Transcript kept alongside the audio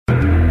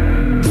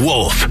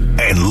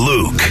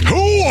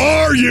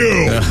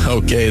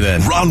Okay,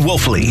 then. Ron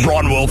Wolfley.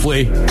 Ron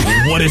Wolfley.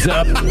 What is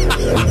up?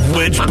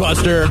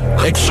 Witchbuster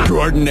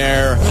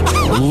extraordinaire.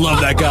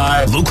 Love that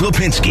guy. Luke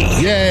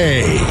Lipinski.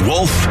 Yay.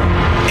 Wolf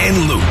and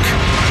Luke.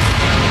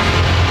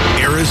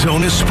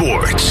 Arizona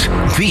Sports,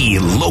 the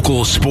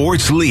local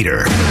sports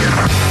leader.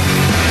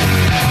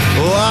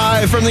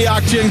 Live from the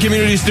Octane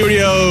Community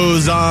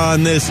Studios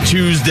on this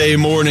Tuesday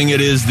morning, it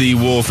is the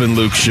Wolf and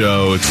Luke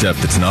show,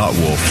 except it's not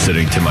Wolf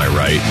sitting to my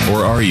right.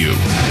 Or are you?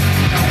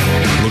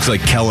 Looks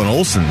like Kellan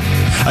Olson.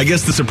 I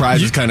guess the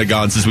surprise is kind of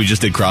gone since we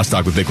just did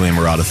crosstalk with Bickley and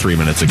Murata 3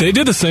 minutes ago. They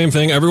did the same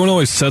thing. Everyone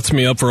always sets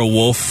me up for a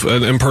Wolf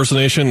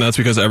impersonation. That's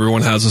because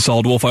everyone has a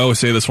solid Wolf. I always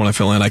say this when I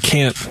fill in. I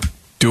can't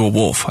do a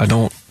Wolf.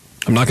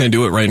 I'm not going to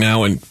do it right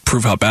now and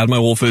prove how bad my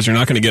Wolf is. You're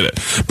not going to get it.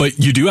 But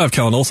you do have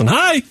Kellan Olson.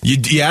 Hi!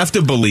 You have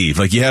to believe.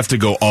 You have to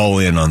go all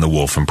in on the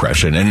Wolf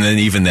impression. And then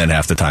even then,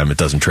 half the time, it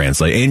doesn't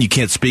translate. And you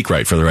can't speak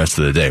right for the rest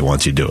of the day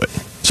once you do it.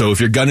 So if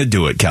you're going to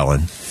do it,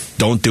 Kellan,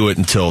 don't do it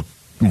until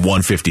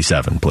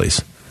 1:57,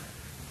 please.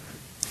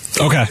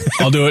 Okay,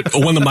 I'll do it.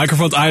 When the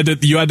microphones,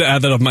 you had to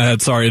add that off my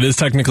head. Sorry, it is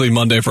technically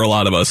Monday for a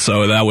lot of us,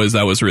 so that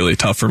was really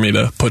tough for me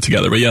to put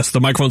together. But yes,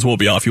 the microphones will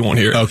be off. You won't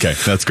hear it. Okay,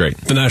 that's great.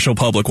 The national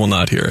public will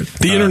not hear it.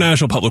 The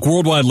international public,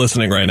 worldwide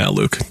listening right now,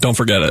 Luke. Don't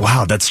forget it.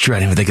 Wow, that's true. I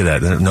didn't even think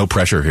of that. No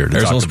pressure here to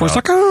Arizona talk Sports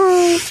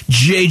about.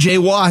 J.J.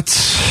 Watt.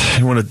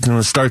 You want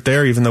to start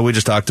there, even though we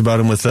just talked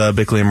about him with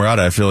Bickley and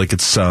Murata. I feel like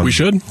it's... we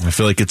should. I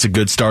feel like it's a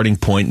good starting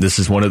point. This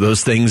is one of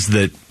those things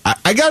that...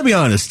 I got to be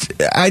honest.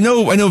 I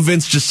know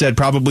Vince just said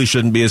probably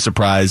shouldn't be a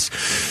surprise,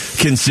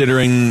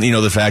 considering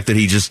the fact that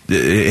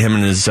him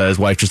and his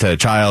wife just had a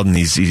child, and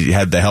he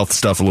had the health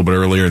stuff a little bit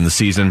earlier in the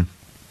season.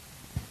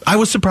 I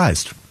was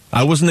surprised.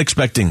 I wasn't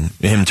expecting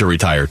him to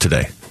retire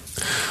today.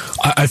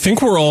 I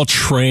think we're all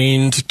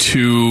trained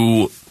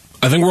to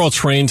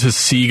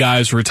see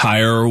guys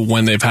retire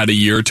when they've had a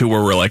year or two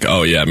where we're like,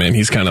 oh yeah, man,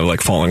 he's kind of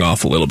like falling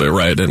off a little bit,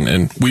 right?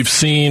 And we've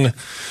seen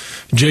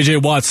J.J.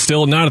 Watt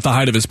still not at the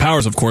height of his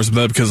powers, of course,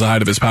 but because the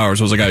height of his powers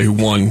was a guy who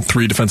won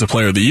 3 Defensive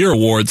Player of the Year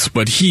awards,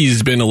 but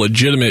he's been a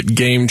legitimate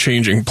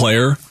game-changing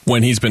player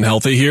when he's been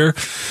healthy here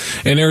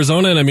in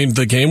Arizona. And I mean,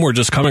 the game we're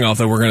just coming off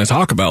that we're going to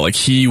talk about,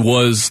 he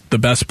was the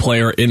best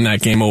player in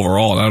that game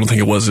overall, and I don't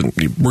think it wasn't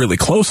really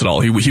close at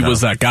all. He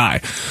was that guy.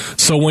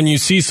 So when you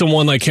see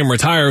someone like him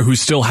retire who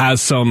still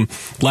has some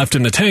left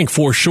in the tank,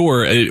 for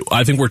sure,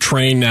 I think we're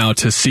trained now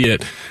to see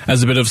it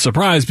as a bit of a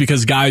surprise,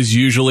 because guys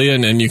usually,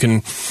 and you can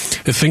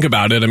think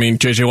about it. I mean,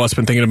 J.J. Watt's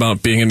been thinking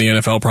about being in the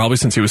NFL probably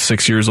since he was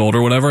 6 years old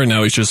or whatever, and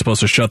now he's just supposed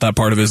to shut that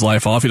part of his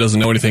life off. He doesn't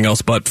know anything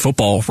else but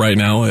football right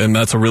now, and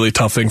that's a really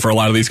tough thing for a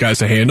lot of these guys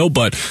to handle.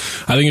 But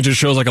I think it just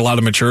shows a lot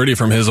of maturity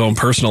from his own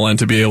personal end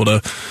to be able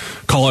to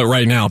call it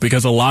right now,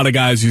 because a lot of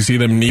guys, you see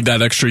them need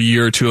that extra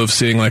year or two of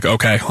seeing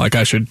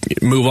I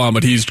should move on,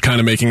 but he's kind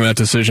of making that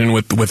decision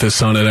with his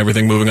son and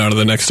everything, moving on to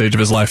the next stage of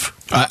his life.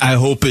 I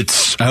hope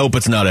it's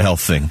not a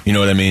health thing. You know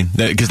what I mean?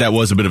 Because that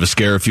was a bit of a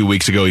scare a few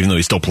weeks ago, even though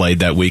he still played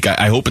that week.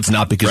 I hope it's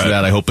not because of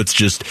that. I hope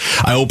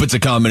it's a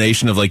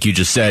combination of, like you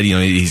just said,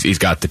 he's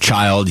got the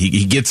child.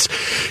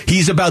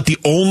 He's about the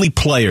only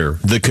player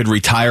that could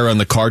retire on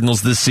the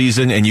Cardinals this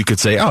season, and you could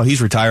say, oh,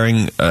 he's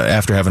retiring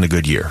after having a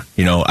good year.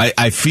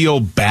 I feel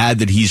bad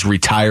that he's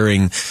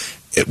retiring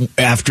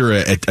after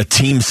a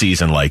team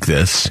season like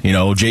this.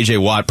 J.J.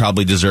 Watt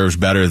probably deserves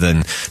better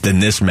than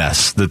this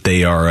mess that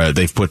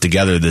they've put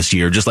together this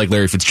year. Just like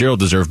Larry Fitzgerald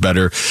deserved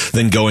better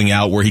than going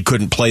out where he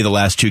couldn't play the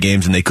last 2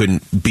 games and they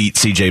couldn't beat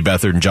C.J.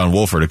 Beathard and John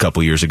Wolford a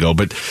couple years ago.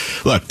 But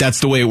look,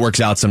 that's the way it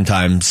works out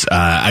sometimes.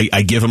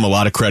 I give him a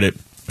lot of credit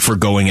for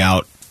going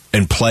out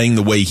and playing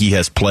the way he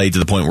has played to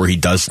the point where he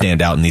does stand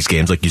out in these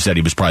games. Like you said,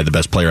 he was probably the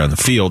best player on the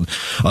field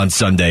on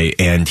Sunday,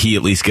 and he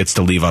at least gets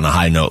to leave on a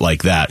high note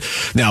like that.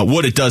 Now,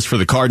 what it does for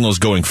the Cardinals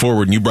going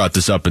forward, and you brought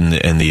this up in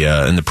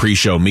the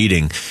pre-show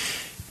meeting,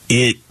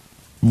 it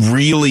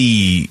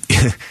really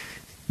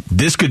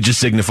this could just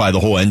signify the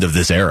whole end of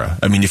this era.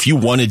 I mean, if you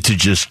wanted to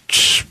just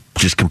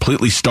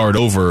completely start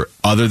over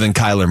other than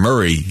Kyler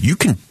Murray, you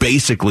can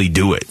basically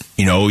do it.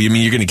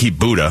 You're going to keep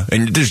Buddha,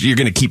 and you're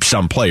going to keep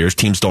some players.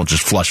 Teams don't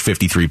just flush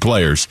 53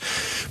 players.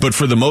 But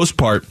for the most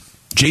part,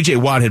 J.J.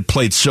 Watt had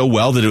played so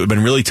well that it would have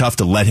been really tough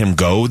to let him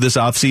go this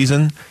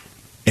offseason.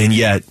 And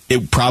yet,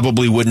 it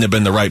probably wouldn't have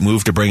been the right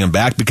move to bring him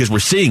back, because we're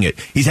seeing it.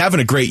 He's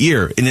having a great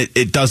year, and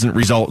it doesn't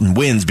result in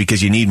wins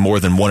because you need more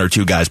than 1 or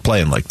 2 guys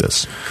playing like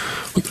this.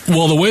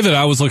 Well, the way that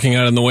I was looking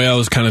at it and the way I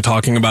was kind of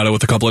talking about it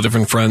with a couple of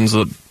different friends,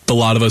 a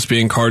lot of us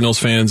being Cardinals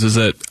fans, is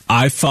that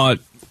I thought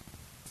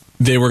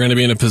they were going to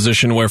be in a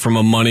position where, from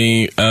a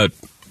money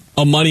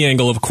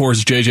angle, of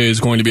course, JJ is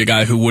going to be a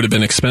guy who would have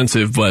been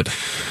expensive, but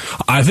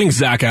I think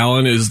Zach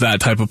Allen is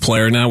that type of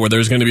player now where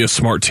there's going to be a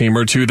smart team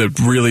or two that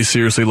really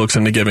seriously looks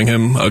into giving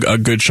him a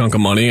good chunk of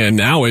money, and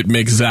now it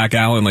makes Zach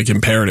Allen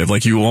imperative.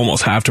 You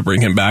almost have to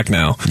bring him back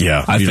now.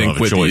 Yeah, I think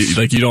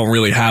you don't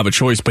really have a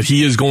choice, but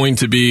he is going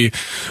to be.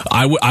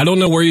 I don't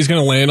know where he's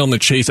going to land on the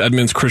Chase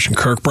Edmonds Christian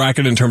Kirk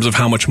bracket in terms of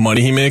how much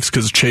money he makes,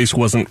 because Chase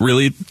wasn't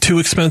really too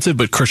expensive,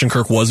 but Christian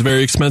Kirk was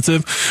very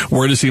expensive.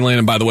 Where does he land?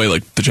 And by the way,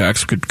 the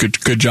Jacks,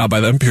 good job job by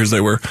them because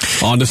they were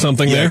onto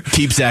something there.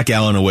 Keep Zach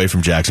Allen away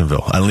from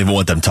Jacksonville. I don't even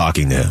want them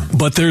talking to him.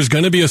 But there's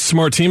going to be a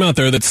smart team out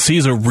there that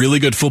sees a really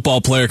good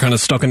football player kind of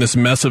stuck in this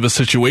mess of a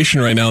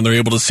situation right now, and they're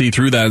able to see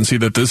through that and see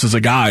that this is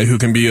a guy who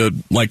can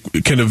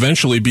can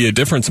eventually be a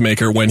difference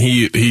maker when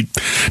he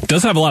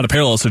does have a lot of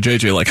parallels to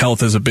JJ. Like,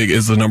 health is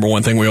the number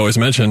one thing we always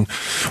mention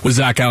with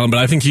Zach Allen, but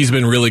I think he's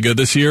been really good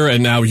this year.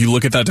 And now you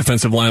look at that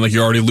defensive line, like,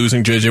 you're already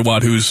losing JJ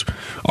Watt, who's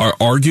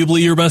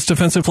arguably your best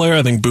defensive player.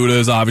 I think Buddha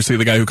is obviously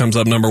the guy who comes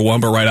up number one,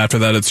 but right after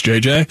that it's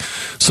JJ.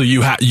 So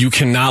you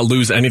cannot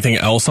lose anything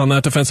else on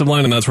that defensive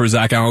line, and that's where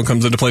Zach Allen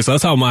comes into play. So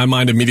that's how my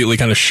mind immediately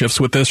kind of shifts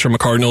with this from a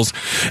Cardinals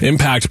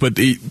impact. But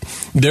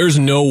there's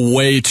no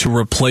way to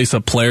replace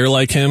a player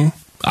like him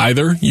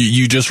either.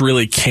 You just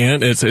really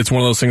can't. It's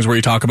one of those things where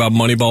you talk about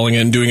moneyballing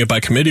and doing it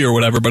by committee or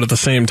whatever, but at the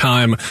same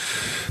time,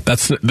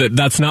 that's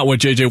not what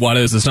JJ Watt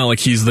is. It's not like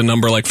he's the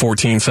number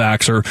 14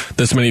 sacks or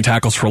this many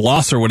tackles for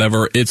loss or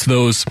whatever. It's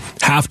those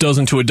half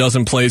dozen to a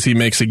dozen plays he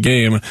makes a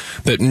game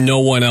that no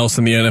one else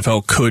in the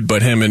NFL could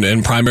but him,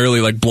 and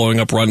primarily blowing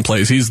up run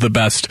plays. He's the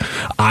best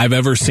I've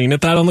ever seen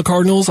at that on the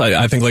Cardinals.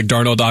 I think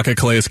Darnell Dockett,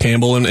 Calais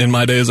Campbell in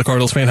my day as a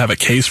Cardinals fan have a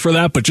case for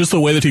that, but just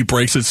the way that he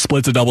breaks it,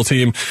 splits a double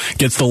team,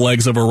 gets the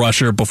legs of a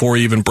rusher before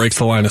he even breaks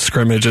the line of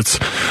scrimmage. It's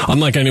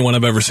unlike anyone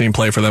I've ever seen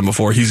play for them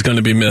before. He's going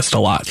to be missed a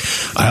lot.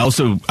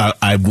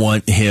 I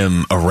want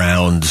him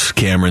around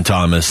Cameron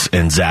Thomas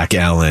and Zach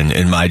Allen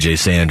and Myjai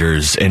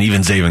Sanders and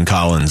even Zaven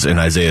Collins and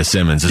Isaiah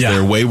Simmons. Is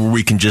there a way where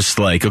we can just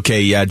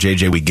okay, yeah,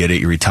 JJ, we get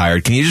it, you're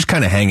retired. Can you just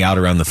kind of hang out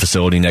around the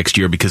facility next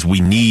year? Because we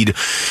need,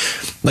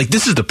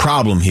 this is the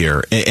problem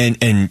here.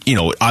 And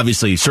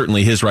obviously,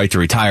 certainly his right to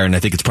retire, and I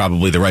think it's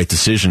probably the right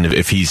decision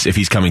if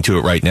he's coming to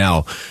it right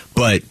now.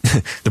 But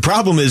the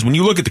problem is when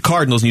you look at the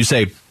Cardinals and you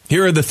say,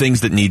 here are the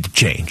things that need to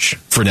change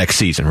for next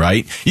season,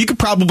 right? You could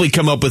probably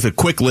come up with a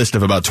quick list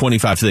of about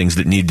 25 things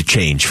that need to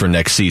change for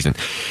next season.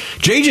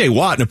 J.J.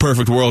 Watt, in a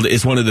perfect world,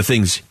 is one of the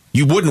things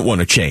you wouldn't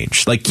want to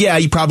change.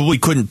 You probably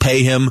couldn't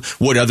pay him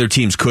what other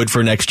teams could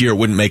for next year. It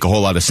wouldn't make a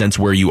whole lot of sense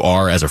where you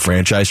are as a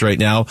franchise right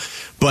now.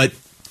 But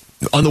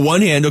on the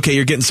one hand, okay,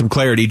 you're getting some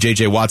clarity.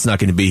 J.J. Watt's not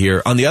going to be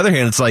here. On the other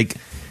hand, it's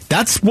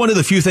that's one of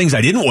the few things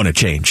I didn't want to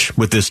change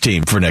with this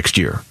team for next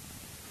year.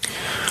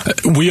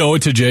 We owe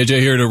it to JJ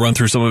here to run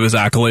through some of his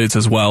accolades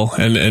as well,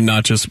 and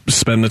not just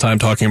spend the time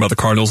talking about the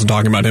Cardinals and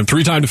talking about him.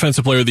 3-time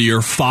Defensive Player of the Year,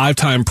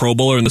 5-time Pro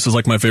Bowler, and this is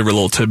my favorite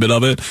little tidbit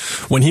of it.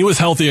 When he was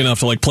healthy enough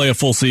to play a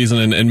full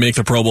season and make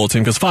the Pro Bowl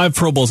team, because 5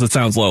 Pro Bowls, it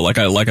sounds low.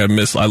 I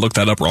looked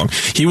that up wrong.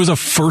 He was a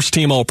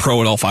first-team All-Pro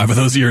in all 5 of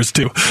those years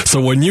too.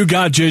 So when you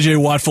got JJ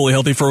Watt fully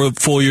healthy for a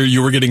full year,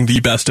 you were getting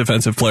the best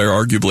defensive player,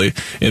 arguably,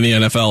 in the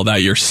NFL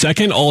that year.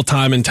 Second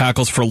all-time in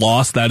tackles for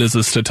loss. That is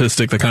a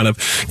statistic that kind of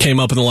came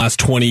up in the last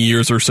 20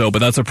 years or so, but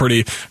that's a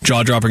pretty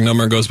jaw-dropping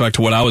number and goes back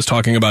to what I was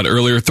talking about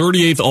earlier.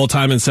 38th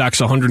all-time in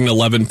sacks,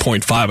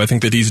 111.5. I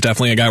think that he's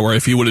definitely a guy where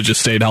if he would have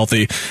just stayed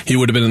healthy, he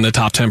would have been in the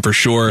top 10 for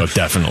sure. Oh,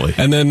 definitely.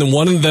 And then the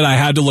one that I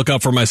had to look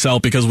up for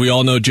myself, because we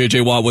all know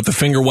J.J. Watt with the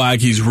finger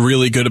wag, he's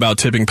really good about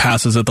tipping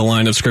passes at the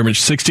line of scrimmage.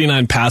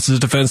 69 passes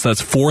defense,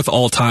 that's 4th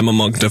all-time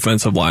among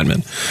defensive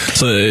linemen.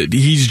 So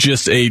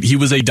he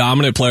was a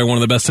dominant player, one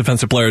of the best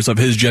defensive players of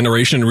his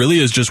generation, really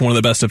is just one of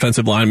the best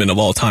defensive linemen of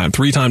all time.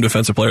 3-time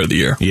Defensive Player of the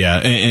Year. Yeah,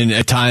 and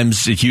at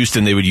times at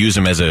Houston they would use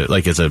him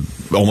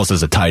almost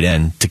as a tight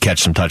end to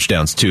catch some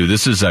touchdowns too.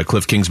 This is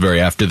Cliff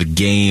Kingsbury after the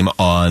game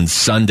on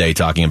Sunday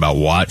talking about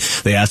Watt.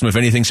 They asked him if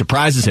anything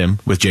surprises him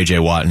with J.J.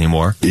 Watt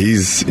anymore.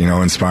 He's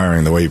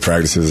inspiring the way he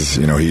practices.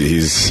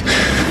 He's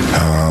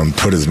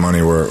put his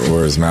money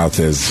where his mouth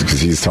is,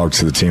 because he's talked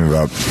to the team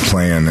about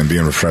playing and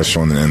being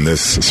refreshful in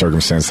this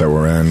circumstance that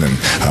we're in,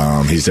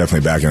 and he's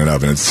definitely backing it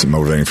up, and it's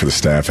motivating for the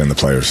staff and the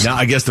players. Now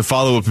I guess the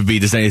follow-up would be,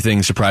 does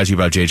anything surprise you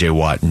about J.J.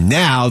 Watt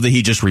now that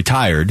he just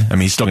retired? I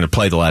mean, he's still going to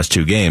play the last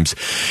 2 games.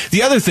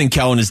 The other thing,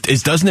 Kellan,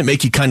 is doesn't it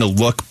make you kind of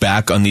look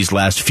back on these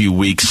last few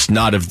weeks,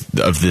 not of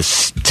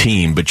this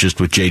team, but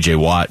just with J.J.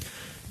 Watt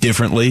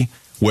differently,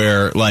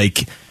 where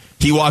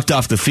he walked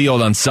off the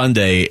field on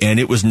Sunday and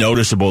it was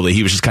noticeable that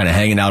he was just kind of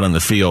hanging out on the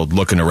field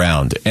looking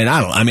around. And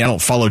I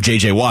don't follow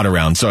J.J. Watt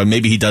around, so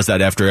maybe he does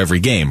that after every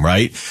game,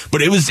 right?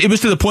 But it was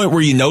to the point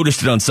where you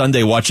noticed it on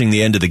Sunday watching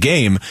the end of the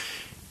game.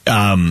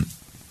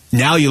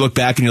 Now you look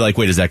back and you're like,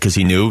 wait, is that because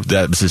he knew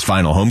that was his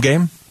final home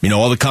game?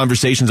 All the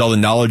conversations, all the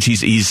knowledge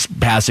he's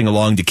passing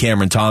along to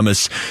Cameron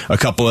Thomas a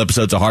couple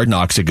episodes of Hard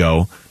Knocks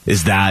ago,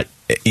 is that,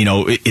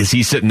 is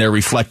he sitting there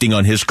reflecting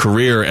on his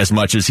career as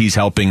much as he's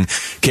helping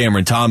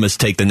Cameron Thomas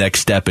take the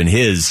next step in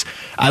his?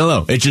 I don't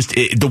know. It's just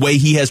the way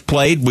he has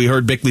played. We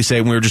heard Bickley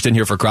say when we were just in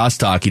here for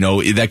crosstalk,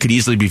 that could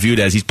easily be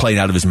viewed as he's playing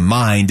out of his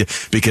mind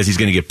because he's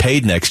going to get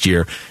paid next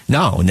year.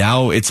 No,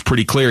 now it's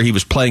pretty clear he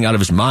was playing out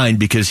of his mind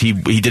because he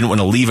didn't want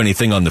to leave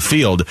anything on the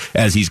field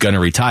as he's going to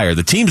retire.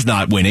 The team's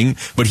not winning,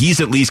 but he's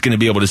at least going to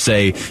be able to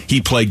say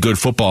he played good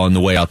football on the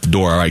way out the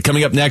door. All right,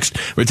 coming up next,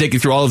 we're going to take you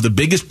through all of the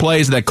biggest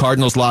plays that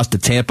Cardinals lost to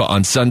Tampa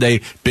on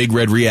Sunday. Big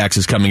Red Reacts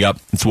is coming up.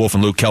 It's Wolf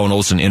and Luke. Kellan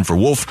Olson in for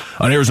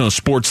Wolf on Arizona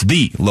Sports,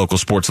 the local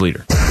sports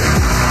leader.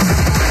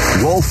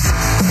 Wolf,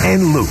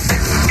 and Luke.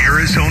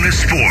 Arizona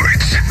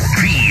Sports,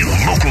 the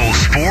local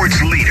sports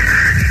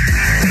leader.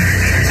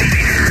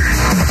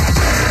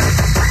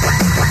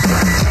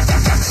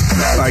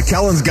 All right,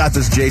 Kellan's got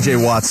this J.J.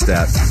 Watt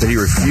stat that he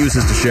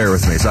refuses to share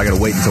with me, so I got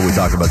to wait until we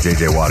talk about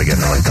J.J. Watt again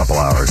in like a couple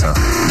hours, huh?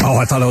 Oh,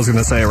 I thought I was going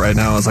to say it right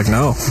now. I was like,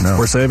 no,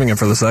 we're saving it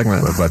for the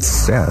segment. But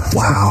yeah.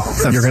 Wow.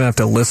 You're going to have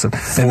to listen.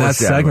 And that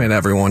segment,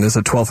 everyone, is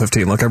at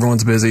 12:15. Look,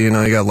 everyone's busy. You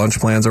know, you got lunch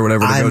plans or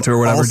whatever to go to or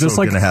whatever. Just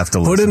like have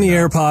to put in the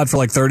AirPod for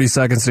like 30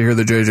 seconds to hear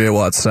the J.J.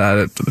 Watt stat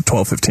at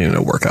 12:15 and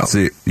it'll work out.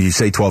 See, you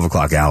say 12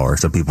 o'clock hour,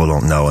 so people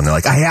don't know, and they're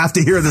like, I have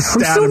to hear the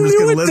stat. I'm so just new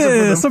gonna at listen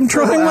this. I'm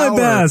trying my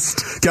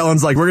best.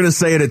 Kellan's like, we're going to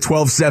say it at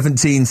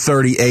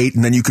 12:17:38,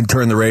 and then you can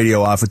turn the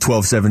radio off at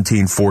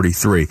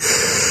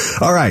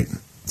 12:17:43. All right.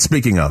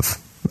 Speaking of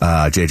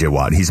J.J.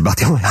 Watt, he's about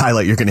the only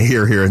highlight you're going to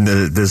hear here in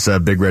this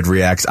Big Red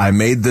Reacts. I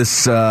made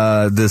this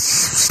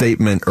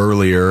statement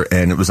earlier,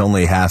 and it was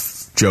only half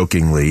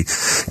jokingly.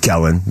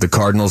 Kellan, the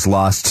Cardinals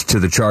lost to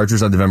the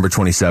Chargers on November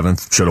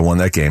 27th. Should have won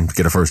that game.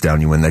 Get a first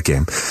down, you win that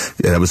game.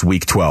 That was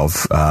week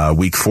 12.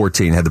 Week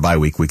 14 had the bye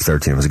week. Week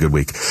 13 was a good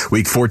week.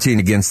 Week 14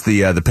 against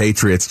the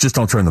Patriots. Just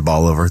don't turn the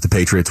ball over. The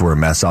Patriots were a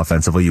mess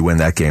offensively. You win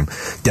that game.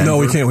 Denver, no,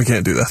 we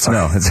can't do that. Sorry.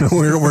 No,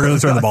 we're going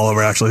to turn the ball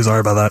over. Actually, sorry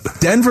about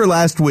that. Denver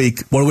last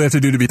week. What do we have to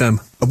do to beat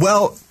them?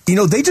 Well, you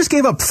know, they just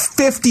gave up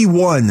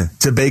 51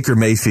 to Baker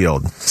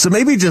Mayfield. So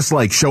maybe just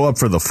like show up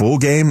for the full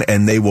game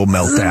and they will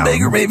melt down.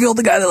 Baker Mayfield,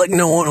 the guy that like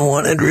no one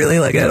wanted really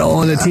like at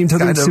all, and the team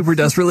took him super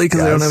desperately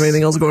because they don't have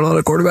anything else going on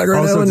at quarterback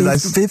right now.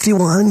 And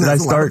 51. Did I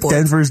start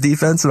Denver's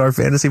defense in our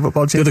fantasy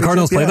football championship? Did the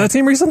Cardinals play that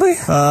team recently?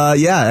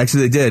 Yeah,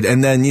 actually they did.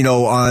 And then, you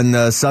know,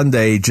 on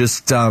Sunday,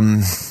 just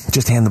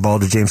hand the ball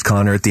to James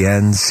Conner at the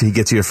end. He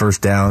gets you a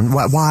first down.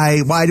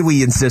 Why do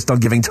we insist on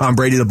giving Tom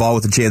Brady the ball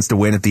with a chance to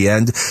win at the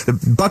end?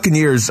 The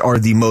Buccaneers are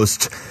the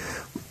most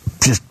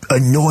just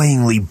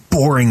annoyingly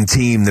boring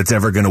team that's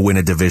ever going to win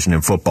a division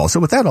in football. So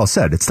with that all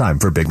said, it's time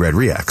for Big Red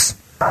Reacts.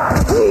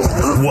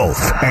 Wolf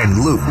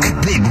and Luke,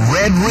 Big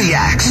Red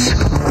Reacts.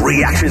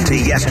 Reaction to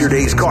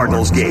yesterday's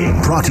Cardinals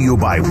game. Brought to you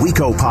by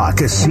Wecopa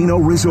Casino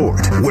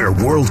Resort, where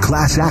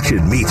world-class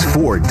action meets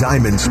Ford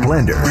Diamond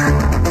Splendor.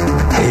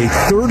 A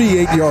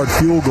 38-yard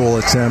field goal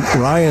attempt,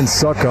 Ryan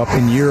Suckup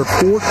in year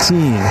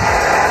 14.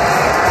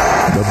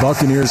 The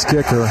Buccaneers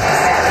kicker,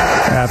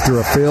 after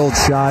a failed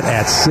shot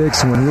at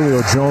 6 when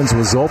Julio Jones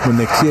was open,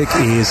 the kick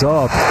is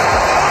up.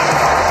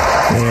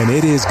 And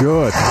it is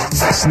good.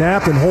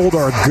 Snap and hold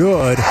are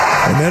good.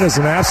 And that is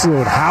an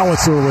absolute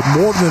howitzer with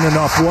more than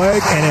enough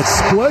leg. And it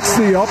splits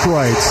the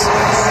uprights.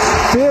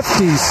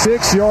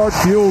 56-yard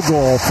field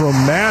goal from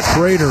Matt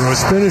Prater,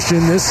 who's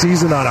finishing this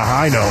season on a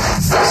high note.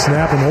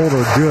 Snap and hold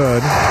are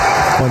good.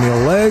 Plenty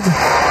of leg.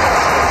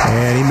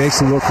 And he makes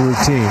it look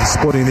routine.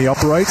 Splitting the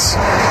uprights.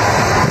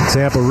 And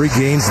Tampa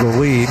regains the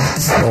lead.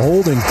 The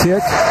hold and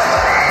kick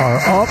are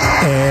up,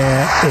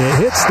 and it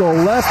hits the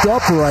left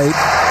upright,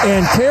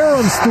 and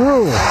caroms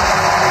through.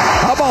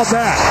 How about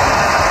that?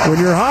 When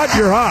you're hot,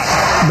 you're hot.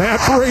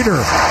 Matt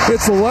Prater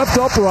hits the left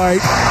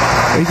upright.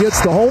 He gets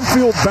the home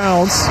field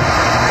bounce,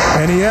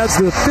 and he adds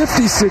the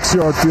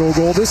 56-yard field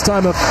goal, this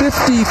time a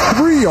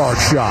 53-yard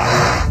shot.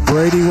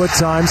 Brady with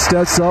time,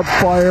 steps up,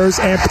 fires,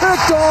 and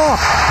picked off.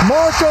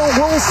 Marco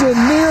Wilson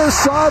near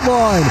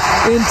sideline.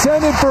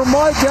 Intended for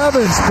Mike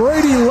Evans.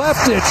 Brady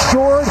left it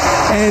short,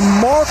 and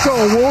Marco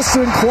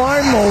Wilson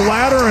climbed the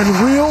ladder and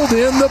reeled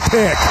in the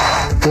pick.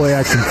 Play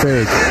action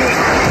fake.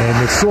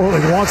 And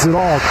McSorley wants it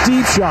all.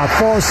 Deep shot,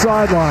 far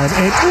sideline.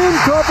 And in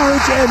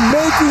coverage and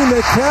making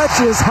the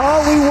catch is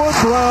Hollywood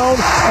Brown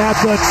at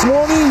the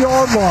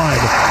 20-yard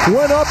line.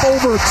 Went up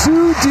over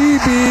 2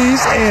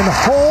 DBs and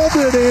hauled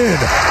it in.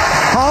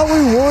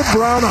 Hollywood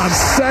Brown on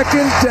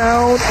 2nd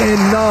down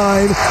and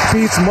 9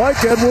 beats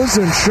Mike Edwards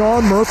and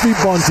Sean Murphy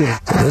Bunting.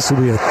 This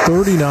will be a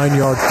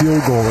 39-yard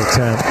field goal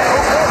attempt.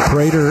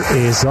 Prater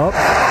is up.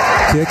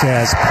 Kick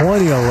has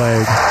plenty of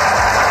leg.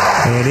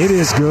 And it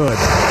is good.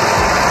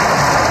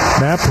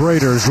 Matt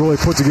Prater has really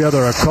put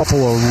together a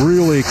couple of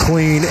really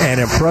clean and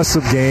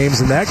impressive games,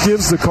 and that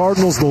gives the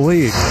Cardinals the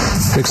lead.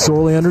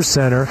 McSorley under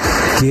center.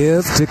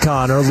 Give to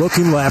Conner.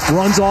 Looking left.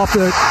 Runs off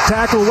the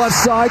tackle left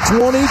side.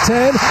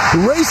 20-10.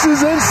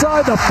 Races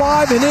inside the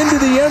 5 and into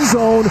the end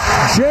zone.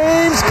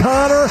 James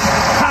Conner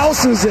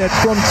houses it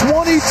from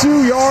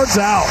 22 yards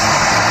out.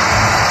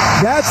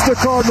 That's the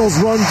Cardinals'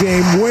 run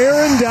game,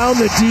 wearing down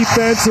the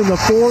defense in the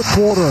fourth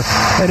quarter,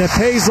 and it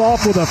pays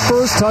off with a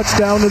first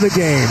touchdown of the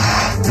game.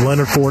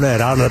 Leonard Fournette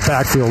out of the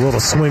backfield, a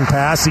little swing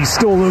pass. He's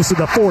still loose at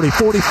the 40,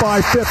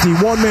 45, 50.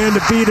 One man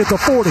to beat at the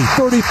 40,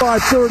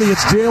 35, 30.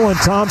 It's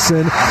Jalen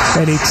Thompson,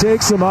 and he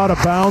takes him out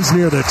of bounds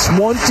near the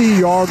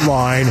 20-yard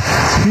line.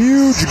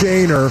 Huge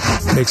gainer.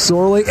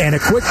 McSorley, and a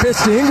quick pitch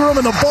to Ingram,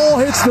 and the ball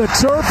hits the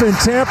turf, and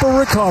Tampa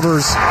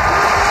recovers.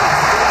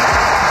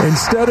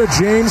 Instead of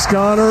James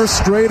Conner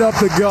straight up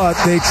the gut,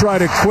 they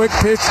tried a quick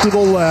pitch to the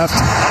left,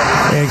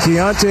 And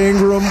Keontae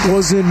Ingram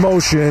was in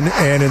motion,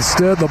 and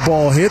instead the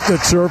ball hit the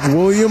turf.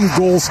 William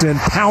Golston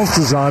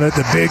pounces on it,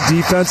 the big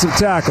defensive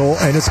tackle,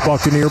 and it's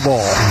Buccaneer ball.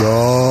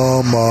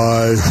 Oh,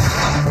 my.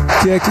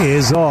 Kick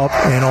is up,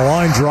 and a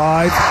line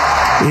drive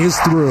is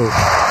through.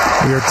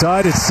 We are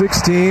tied at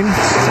 16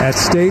 at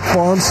State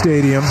Farm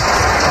Stadium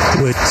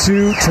with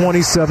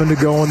 2:27 to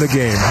go in the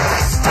game.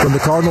 From the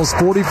Cardinals'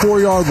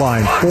 44-yard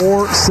line,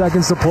 4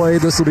 seconds to play.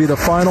 This will be the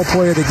final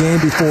play of the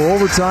game before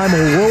overtime, or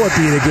will it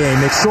be the game?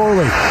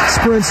 McSorley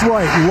sprints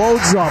right,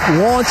 loads up,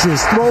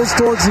 launches, throws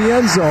towards the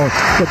end zone.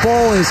 The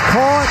ball is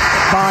caught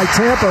by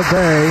Tampa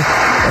Bay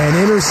and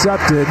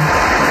intercepted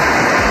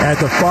at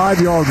the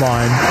 5-yard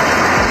line.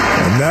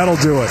 And that'll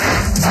do it.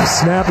 The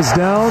snap is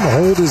down. The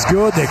hold is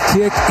good. The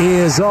kick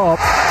is up.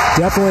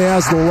 Definitely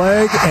has the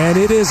leg, and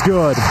it is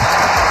good.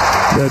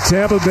 The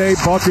Tampa Bay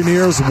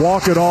Buccaneers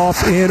walk it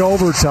off in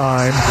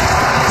overtime.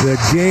 The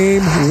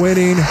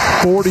game-winning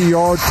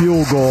 40-yard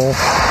field goal.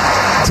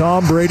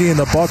 Tom Brady and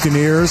the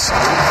Buccaneers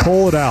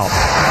pull it out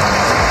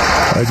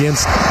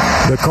against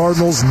the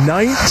Cardinals.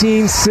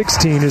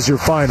 19-16 is your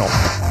final.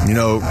 You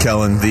know,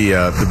 Kellen,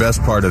 the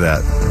best part of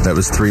that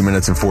was 3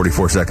 minutes and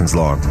 44 seconds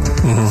long.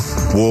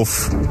 Mm-hmm.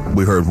 Wolf,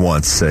 we heard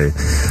once say,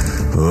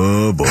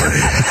 "Oh boy."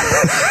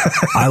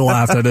 I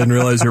laughed. I didn't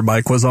realize your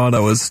mic was on.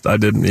 I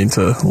didn't mean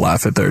to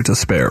laugh at there to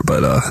spare,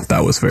 but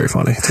that was very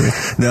funny to me.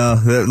 No,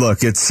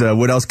 look, it's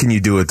what else can you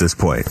do at this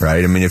point,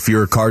 right? I mean, if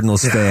you're a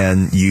Cardinals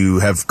fan, you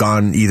have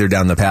gone either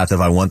down the path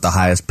of I want the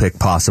highest pick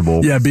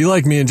possible. Yeah, be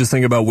like me and just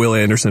think about Will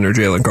Anderson or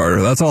Jalen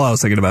Carter. That's all I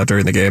was thinking about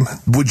during the game.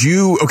 Would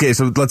you? Okay,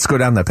 so let's go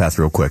down that path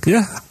real quick.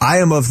 Yeah, I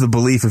am of the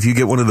belief if you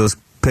get one of those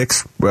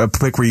picks, a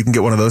pick where you can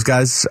get one of those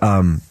guys,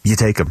 you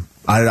take them.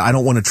 I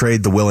don't want to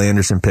trade the Will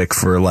Anderson pick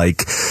for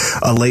like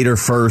a later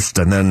first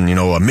and then,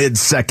 a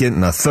mid-second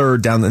and a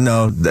third down.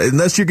 No,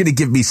 unless you're going to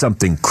give me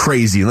something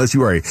crazy, unless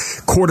you are a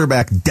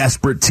quarterback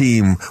desperate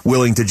team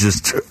willing to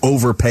just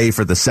overpay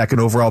for the second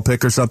overall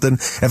pick or something.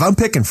 If I'm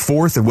picking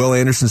fourth and Will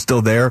Anderson's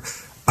still there,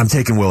 I'm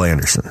taking Will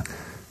Anderson.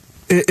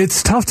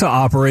 It's tough to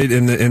operate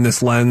in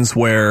this lens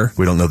where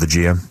we don't know the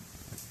GM.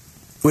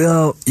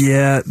 Well,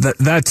 yeah,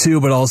 that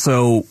too, but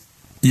also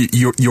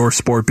your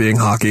sport being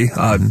hockey,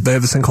 they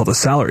have this thing called a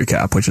salary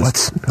cap, which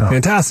is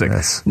fantastic.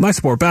 Nice. My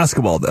sport,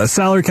 basketball, a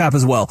salary cap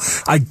as well.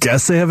 I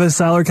guess they have a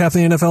salary cap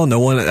in the NFL. No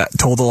one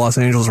told the Los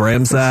Angeles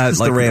Rams that.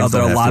 Like,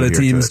 a lot of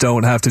teams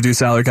don't have to do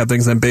salary cap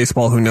things. And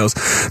baseball, who knows?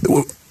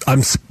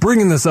 I'm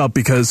bringing this up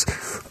because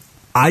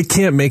I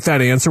can't make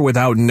that answer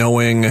without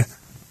knowing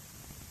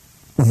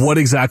what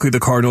exactly the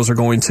Cardinals are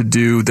going to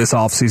do this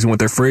offseason with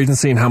their free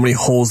agency and how many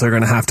holes they're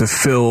going to have to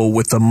fill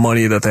with the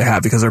money that they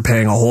have, because they're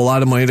paying a whole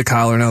lot of money to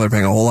Kyler now. They're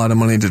paying a whole lot of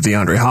money to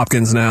DeAndre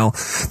Hopkins now.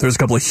 There's a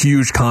couple of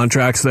huge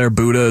contracts there,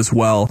 Buddha as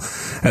well,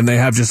 and they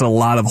have just a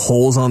lot of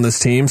holes on this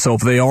team. So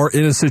if they are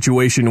in a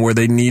situation where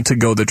they need to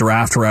go the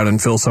draft route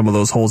and fill some of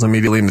those holes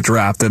immediately in the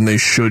draft, then they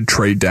should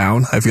trade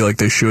down. I feel like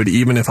they should,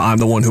 even if I'm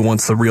the one who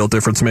wants the real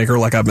difference maker,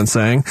 like I've been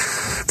saying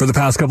for the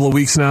past couple of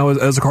weeks now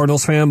as a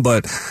Cardinals fan.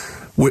 But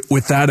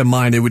with that in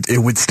mind, it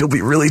would still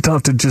be really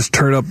tough to just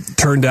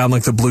turn down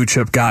like the blue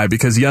chip guy,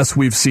 because yes,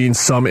 we've seen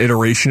some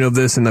iteration of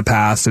this in the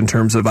past in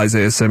terms of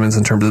Isaiah Simmons,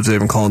 in terms of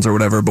Zaven Collins or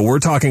whatever, but we're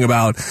talking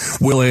about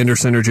Will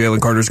Anderson or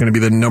Jalen Carter is going to be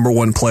the number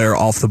one player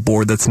off the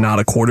board that's not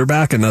a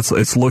quarterback, and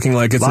it's looking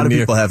like it's a lot of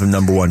people have him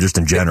number one just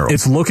in general.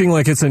 It's looking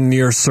like it's a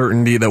near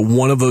certainty that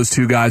one of those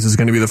two guys is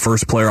going to be the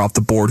first player off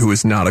the board who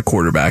is not a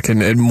quarterback,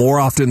 and more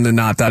often than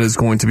not, that is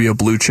going to be a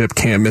blue chip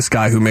can't miss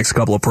guy who makes a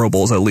couple of Pro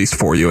Bowls at least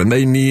for you, and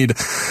they need.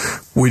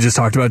 We just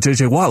talked about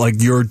J.J. Watt.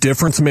 Like, your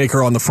difference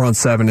maker on the front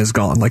seven is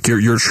gone. Like,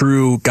 your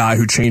true guy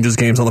who changes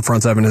games on the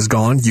front seven is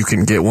gone. You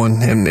can get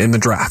one in the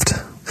draft.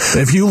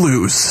 If you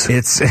lose,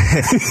 it's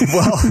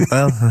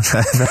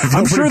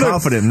I'm sure they're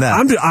confident in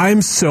that.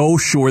 I'm so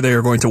sure they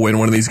are going to win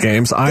one of these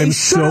games. I'm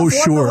so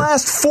sure. The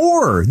last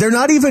four, they're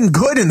not even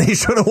good, and they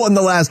should have won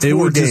the last 4 games.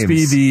 It would just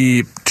be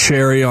the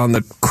cherry on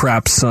the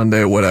crap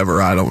sundae,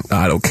 whatever. I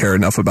don't care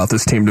enough about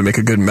this team to make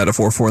a good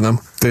metaphor for them.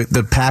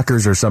 The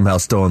Packers are somehow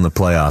still in the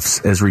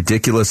playoffs, as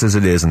ridiculous as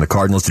it is, and the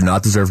Cardinals do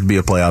not deserve to be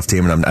a playoff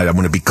team. And I'm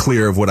going to be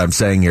clear of what I'm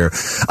saying here.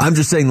 I'm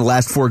just saying the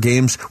last 4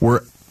 games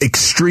were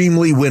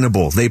extremely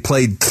winnable. They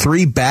played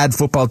 3 bad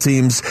football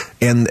teams,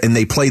 and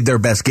they played their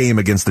best game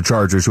against the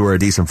Chargers, who are a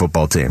decent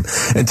football team.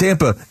 And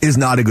Tampa is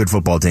not a good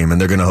football team,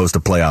 and they're going to host a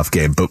playoff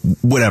game, but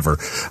whatever.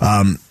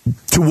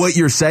 To what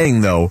you're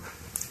saying, though,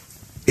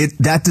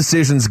 that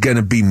decision's going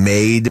to be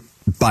made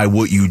by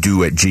what you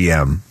do at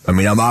GM. I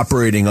mean, I'm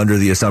operating under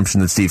the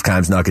assumption that Steve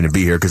Keim's not going to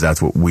be here, because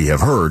that's what we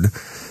have heard.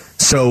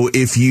 So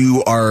if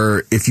you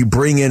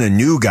bring in a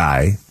new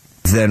guy,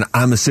 then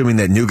I'm assuming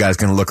that new guy's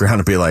going to look around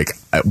and be like,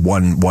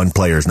 one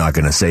player is not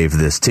going to save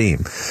this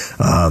team.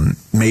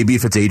 Maybe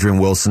if it's Adrian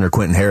Wilson or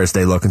Quentin Harris,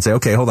 they look and say,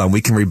 okay, hold on,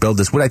 we can rebuild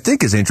this. What I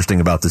think is interesting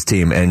about this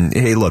team, and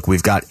hey, look,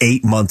 we've got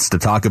 8 months to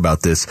talk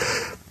about this.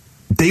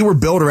 they were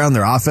built around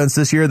their offense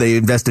this year. They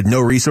invested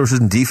no resources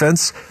in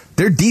defense.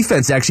 Their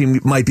defense actually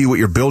might be what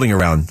you're building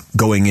around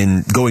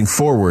going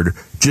forward,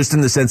 just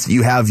in the sense that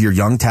you have your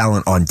young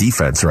talent on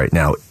defense right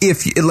now.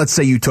 Let's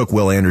say you took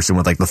Will Anderson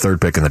with like the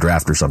 3rd pick in the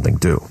draft or something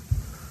too.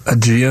 A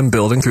GM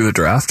building through the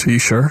draft? Are you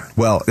sure?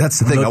 Well, that's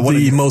the thing.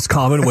 The most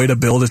common way to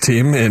build a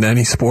team in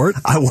any sport.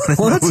 I want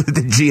to know who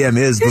the GM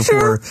is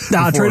before.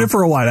 Nah, trade it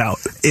for a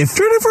wideout. Trade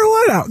it for a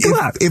wideout. Come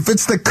on. If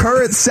it's the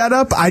current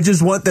setup, I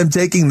just want them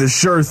taking the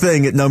sure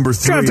thing at number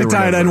 3. Draft a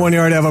tight end when you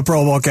already have a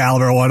Pro Bowl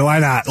caliber one. Why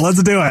not?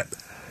 Let's do it.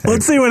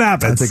 Let's see what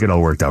happens. I think it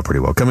all worked out pretty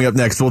well. Coming up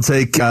next, we'll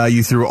take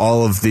you through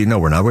all of the... No,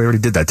 we're not. We already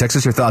did that. Text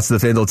us your thoughts to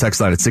the FanDuel text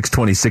line at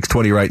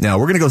 620 right now.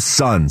 We're going to go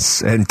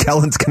Suns, and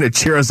Kellan's going to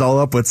cheer us all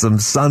up with some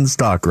Suns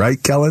talk,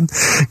 right, Kellan?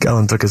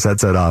 Kellan took his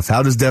headset off.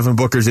 How does Devin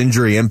Booker's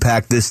injury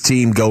impact this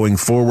team going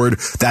forward?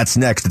 That's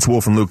next. It's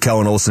Wolf and Luke.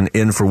 Kellan Olson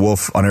in for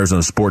Wolf on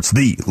Arizona Sports,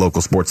 the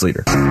local sports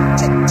leader.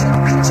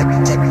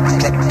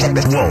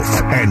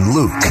 Wolf and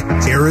Luke,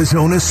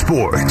 Arizona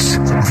Sports,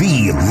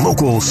 the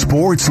local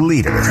sports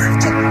leader.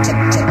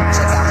 All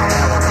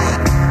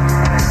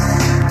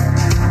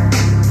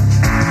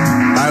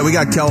right, we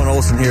got Kellan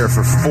Olson here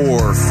for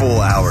 4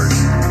 full hours.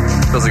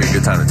 Feels like a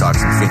good time to talk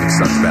some Phoenix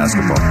Suns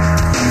basketball.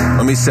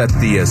 Let me set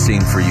the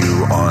scene for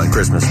you on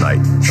Christmas night.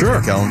 Sure.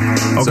 Kellan.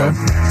 Okay. So,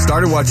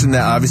 started watching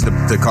that. Obviously,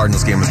 the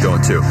Cardinals game was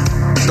going too.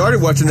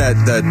 Started watching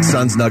that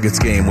Suns-Nuggets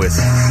game with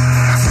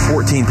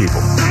 14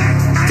 people.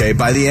 Okay,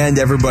 by the end,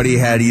 everybody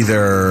had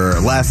either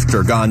left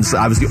or gone. So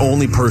I was the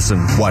only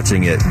person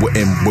watching it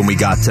when we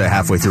got to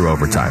halfway through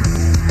overtime.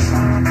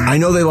 I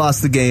know they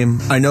lost the game.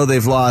 I know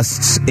they've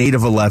lost 8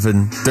 of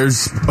 11.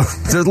 There's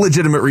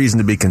legitimate reason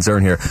to be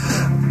concerned here.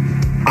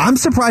 I'm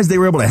surprised they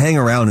were able to hang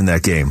around in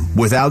that game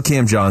without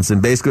Cam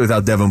Johnson, basically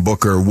without Devin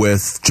Booker,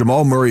 with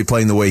Jamal Murray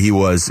playing the way he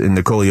was and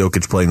Nikola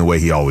Jokic playing the way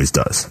he always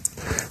does.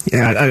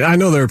 Yeah, I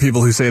know there are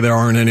people who say there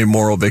aren't any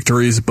moral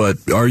victories, but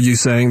are you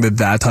saying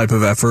that type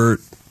of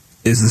effort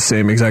is the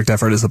same exact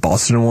effort as the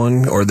Boston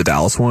one or the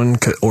Dallas one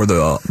or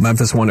the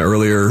Memphis one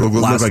earlier last week? It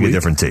looked like a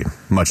different team.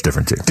 Much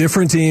different team.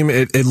 Different team.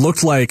 It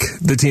looked like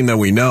the team that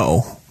we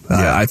know.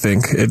 Yeah. I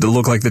think it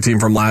looked like the team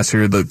from last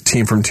year, the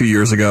team from 2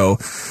 years ago,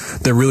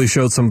 that really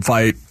showed some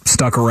fight,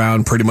 stuck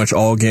around pretty much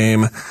all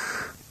game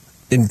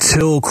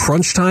until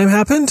crunch time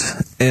happened,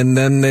 and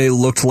then they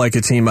looked like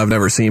a team I've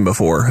never seen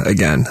before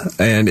again.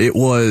 And it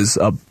was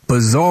a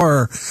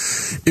bizarre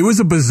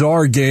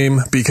game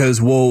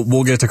because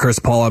we'll get to Chris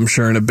Paul, I'm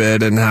sure, in a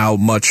bit, and how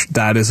much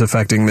that is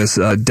affecting this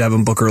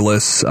Devin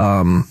Booker-less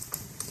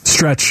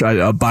stretch.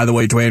 By the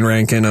way, Dwayne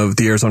Rankin of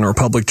the Arizona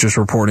Republic just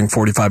reporting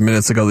 45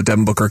 minutes ago that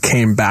Devin Booker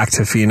came back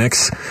to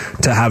Phoenix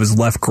to have his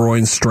left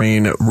groin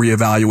strain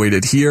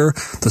reevaluated here.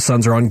 The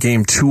Suns are on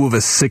game 2 of a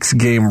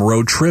 6-game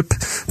road trip.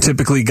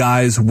 Typically,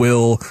 guys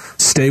will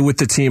stay with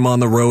the team on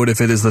the road if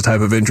it is the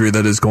type of injury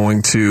that is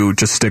going to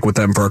just stick with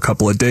them for a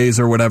couple of days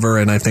or whatever.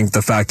 And I think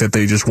the fact that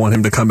they just want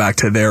him to come back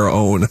to their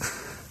own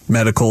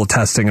medical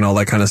testing and all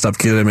that kind of stuff,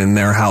 get him in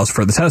their house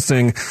for the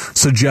testing,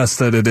 suggests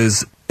that it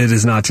is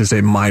not just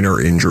a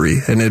minor injury,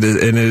 and it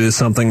is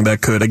something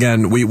that could,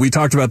 again, we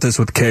talked about this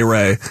with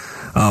K-Ray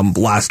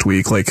last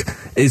week. Like,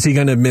 is he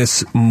going to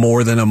miss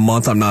more than a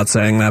month? I'm not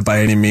saying that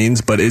by any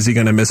means, but is he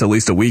going to miss at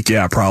least a week?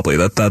 Yeah, probably.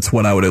 That's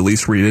what I would at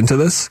least read into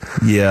this.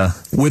 Yeah.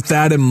 With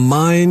that in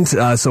mind,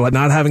 so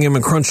not having him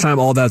in crunch time,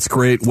 all that's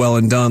great, well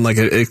and done. Like,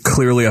 it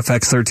clearly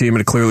affects their team,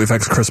 and it clearly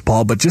affects Chris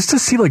Paul. But just to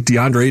see like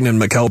DeAndre Ayton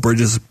and Mikal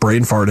Bridges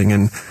brain farting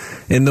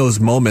in those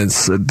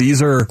moments,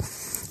 these are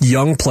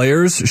young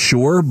players,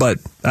 sure, but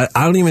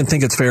I don't even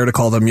think it's fair to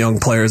call them young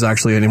players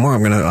actually anymore.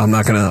 I'm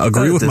not gonna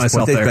agree with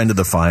myself there. They've been to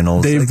the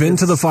finals. They've been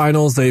to the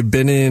finals. They've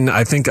been in,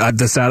 I think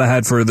the stat I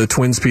had for the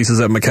Twins pieces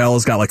that Mikal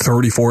has got like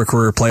 34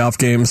 career playoff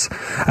games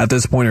at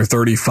this point, or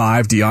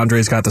 35.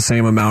 DeAndre's got the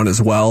same amount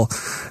as well.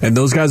 And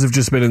those guys have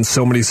just been in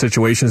so many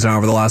situations now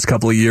over the last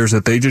couple of years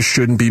that they just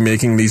shouldn't be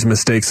making these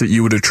mistakes that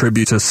you would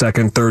attribute to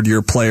second, third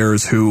year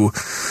players who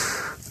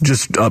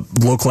just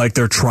look like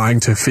they're trying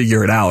to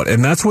figure it out.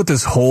 And that's what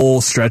this whole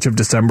stretch of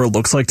December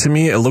looks like to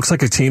me. It looks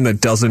like a team that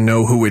doesn't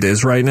know who it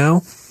is right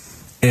now.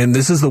 And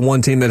this is the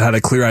one team that had a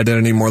clear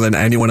identity more than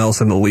anyone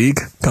else in the league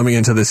coming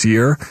into this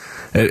year.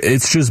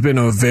 It's just been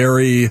a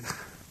very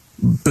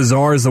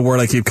bizarre is the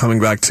word I keep coming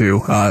back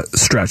to,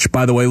 stretch.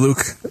 By the way,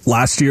 Luke,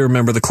 last year,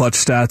 remember the clutch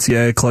stats?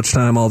 Yeah, clutch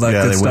time, all that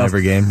good stuff. Yeah, they win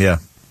every game, yeah.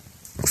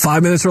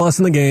 5 minutes or less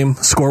in the game,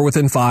 score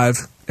within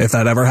 5. If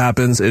that ever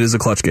happens, it is a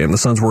clutch game. The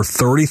Suns were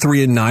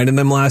 33-9 in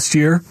them last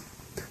year.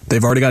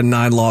 They've already got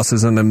 9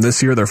 losses in them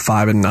this year. They're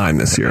 5-9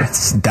 this year.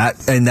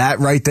 That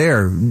right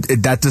there,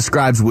 that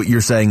describes what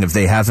you're saying. If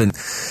they haven't,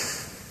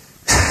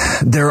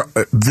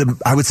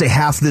 I would say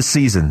half this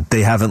season,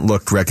 they haven't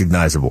looked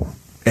recognizable.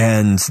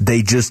 And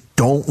they just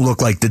don't look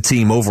like the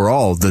team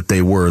overall that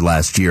they were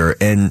last year.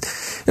 And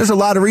there's a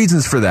lot of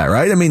reasons for that,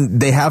 right? I mean,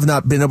 they have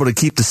not been able to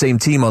keep the same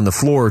team on the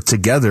floor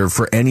together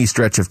for any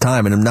stretch of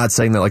time. And I'm not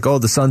saying that like, oh,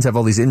 the Suns have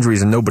all these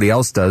injuries and nobody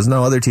else does.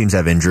 No, other teams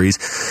have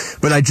injuries.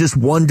 But I just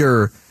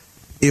wonder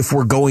if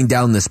we're going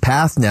down this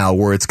path now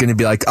where it's going to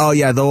be like, oh,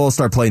 yeah, they'll all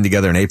start playing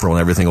together in April and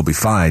everything will be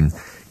fine.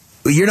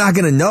 you're not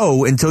going to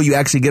know until you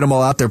actually get them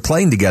all out there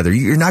playing together.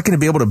 You're not going to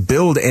be able to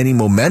build any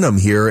momentum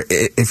here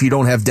if you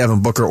don't have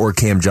Devin Booker or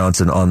Cam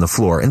Johnson on the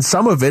floor. And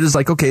some of it is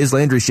like, okay, is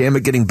Landry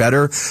Shamet getting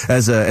better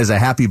as a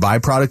happy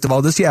byproduct of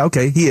all this? Yeah,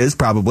 okay, he is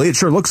probably. It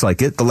sure looks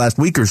like it the last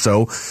week or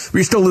so. But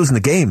you're still losing the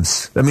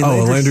games. I mean,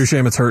 Landry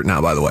Shamet's hurt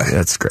now, by the way.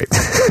 That's great.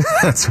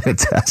 That's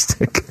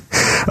fantastic.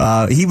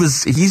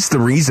 He's the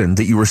reason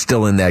that you were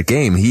still in that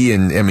game.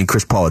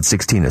 Chris Paul had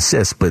 16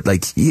 assists, but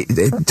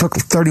it took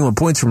 31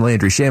 points from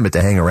Landry Shamet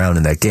to hang around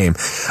in that game.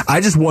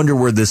 I just wonder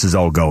where this is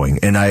all going,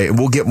 and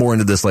we'll get more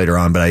into this later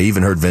on, but I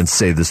even heard Vince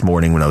say this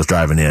morning when I was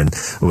driving in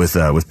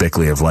with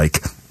Bickley of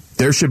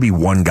there should be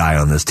one guy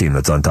on this team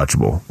that's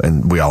untouchable,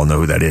 and we all know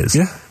who that is.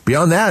 Yeah.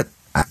 Beyond that,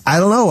 I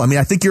don't know. I mean,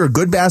 I think you're a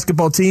good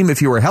basketball team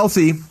if you were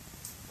healthy.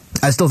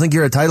 I still think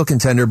you're a title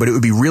contender, but it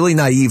would be really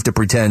naive to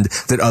pretend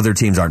that other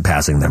teams aren't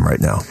passing them right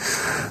now.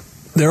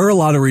 There are a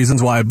lot of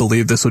reasons why I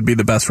believe this would be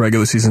the best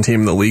regular season team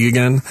in the league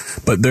again,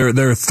 but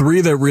there are three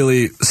that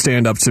really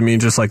stand up to me,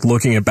 just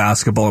looking at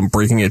basketball and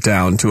breaking it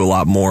down to a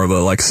lot more of a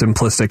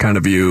simplistic kind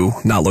of view,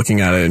 not looking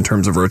at it in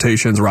terms of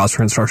rotations,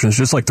 roster instructions,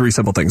 just three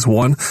simple things.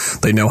 One,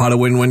 they know how to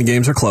win when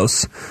games are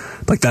close.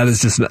 That is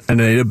just an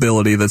innate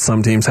ability that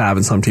some teams have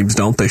and some teams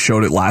don't. They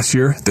showed it last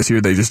year. This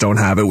year they just don't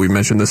have it. We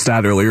mentioned the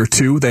stat earlier.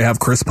 Two, they have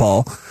Chris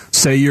Paul.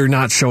 Say you're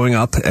not showing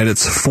up and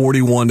it's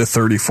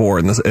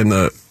 41-34 in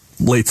the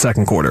late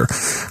second quarter.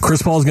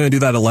 Chris Paul's going to do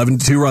that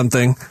 11-2 run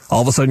thing.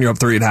 All of a sudden, you're up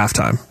 3 at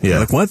halftime. Yeah.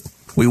 You're what?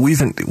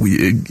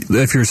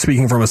 If you're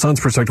speaking from a Suns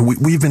perspective,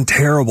 we've been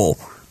terrible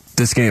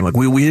this game.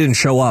 We didn't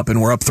show up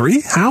and we're up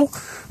 3? How?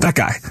 That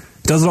guy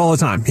does it all the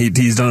time.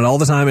 He's done it all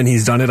the time, and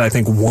he's done it, I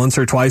think, once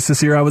or twice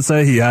this year, I would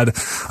say. He had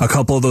a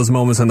couple of those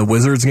moments in the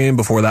Wizards game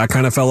before that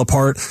kind of fell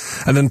apart.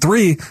 And then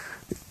 3,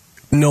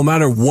 no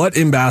matter what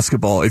in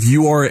basketball, if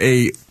you are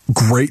a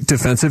great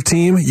defensive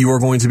team, you are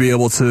going to be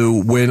able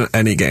to win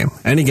any game.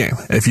 Any game.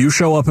 If you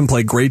show up and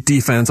play great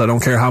defense, I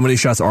don't care how many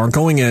shots aren't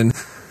going in,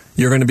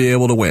 you're going to be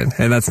able to win.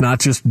 And that's not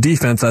just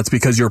defense. That's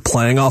because you're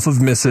playing off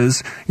of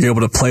misses. You're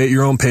able to play at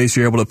your own pace.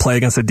 You're able to play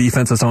against a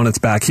defense that's on its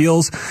back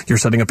heels. You're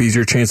setting up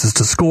easier chances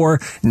to score.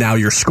 Now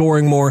you're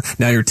scoring more.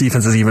 Now your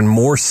defense is even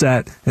more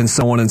set, and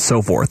so on and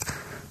so forth.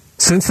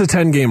 Since the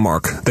 10-game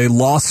mark, they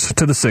lost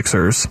to the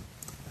Sixers.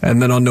 And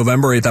then on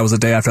November 8th, that was the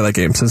day after that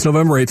game. Since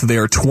November 8th, they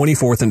are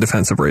 24th in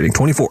defensive rating.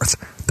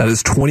 24th. That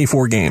is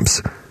 24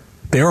 games.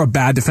 They are a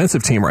bad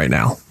defensive team right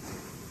now.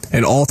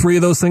 And all three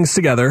of those things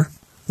together,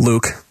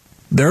 Luke,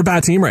 they're a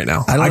bad team right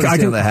now. I don't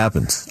understand how that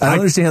happens. I don't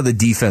understand how the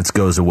defense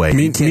goes away.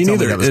 Me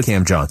neither. That was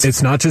Cam Johnson.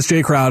 It's not just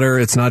Jay Crowder.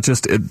 It's not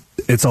just...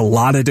 It's a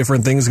lot of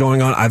different things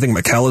going on. I think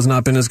Mikal has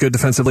not been as good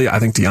defensively. I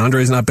think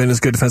DeAndre's not been as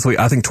good defensively.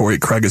 I think Torrey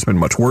Craig has been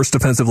much worse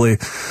defensively.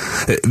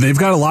 They've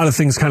got a lot of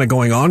things kind of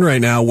going on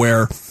right now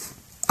where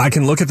I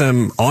can look at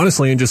them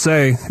honestly and just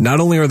say, not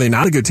only are they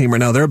not a good team right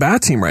now, they're a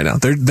bad team right now.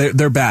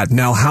 They're bad.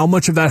 Now, how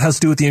much of that has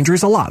to do with the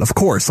injuries? A lot, of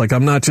course.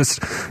 I'm not just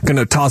going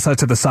to toss that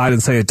to the side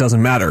and say it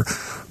doesn't matter.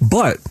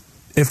 But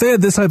if they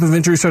had this type of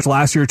injury stretch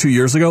last year or 2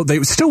 years ago,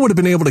 they still would have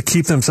been able to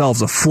keep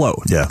themselves afloat.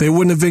 Yeah. They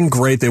wouldn't have been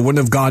great. They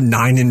wouldn't have gone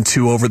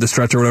 9-2 over the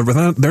stretch or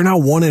whatever. They're now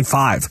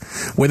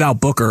 1-5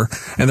 without Booker,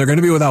 and they're going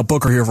to be without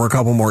Booker here for a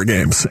couple more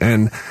games.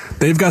 And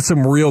they've got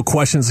some real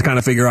questions to kind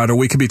of figure out, or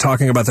we could be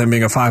talking about them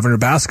being a 500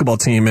 basketball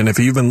team. And if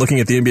you've been looking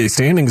at the NBA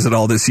standings at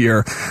all this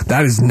year,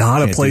 that is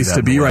not a place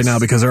to be right now,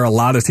 because there are a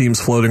lot of teams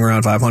floating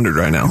around 500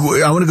 right now.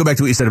 I want to go back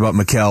to what you said about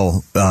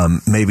Mikal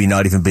maybe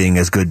not even being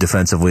as good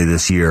defensively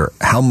this year.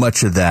 How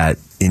much of that,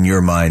 in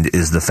your mind,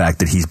 is the fact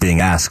that he's being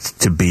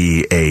asked to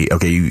be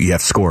you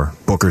have to score.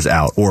 Booker's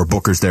out, or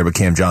Booker's there but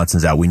Cam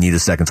Johnson's out. We need a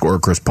second score, or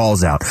Chris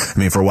Paul's out. I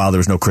mean, for a while there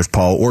was no Chris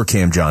Paul or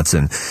Cam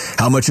Johnson.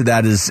 How much of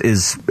that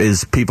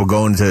is people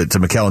going to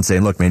Mikal and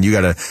saying, look, man,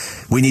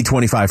 we need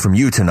 25 from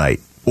you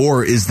tonight?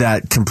 Or is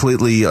that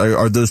completely,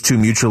 are those two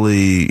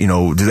mutually,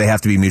 do they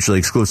have to be mutually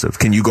exclusive?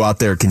 Can you go out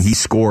there, can he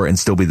score and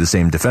still be the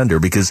same defender?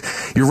 Because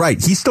you're right,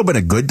 he's still been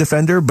a good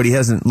defender, but he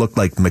hasn't looked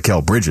like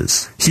Mikal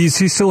Bridges.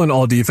 He's still an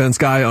all-defense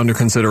guy under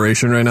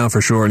consideration right now,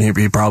 for sure, and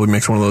he probably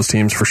makes one of those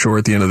teams for sure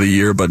at the end of the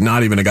year, but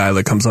not even a guy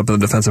that comes up in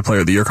the Defensive Player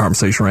of the Year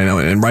conversation right now,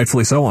 and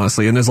rightfully so,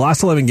 honestly. In his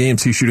last 11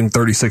 games, he's shooting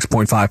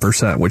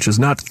 36.5%, which is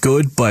not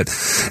good, but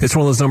it's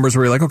one of those numbers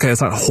where you're like, okay,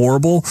 it's not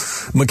horrible.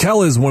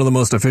 Mikal is one of the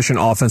most efficient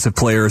offensive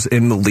players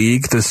in the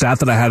league. The stat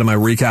that I had in my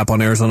recap on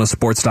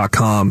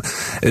ArizonaSports.com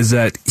is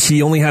that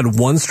he only had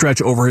one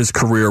stretch over his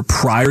career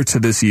prior to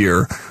this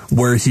year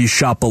where he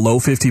shot below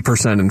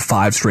 50% in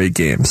 5 straight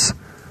games.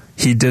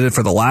 He did it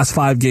for the last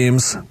 5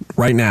 games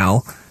right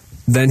now.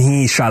 Then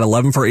he shot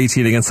 11 for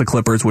 18 against the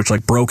Clippers, which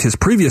broke his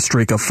previous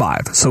streak of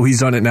 5. So he's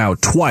done it now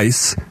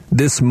twice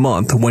this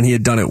month, when he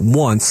had done it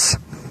once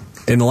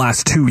in the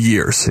last 2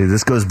 years. See,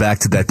 this goes back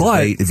to that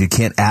debate if you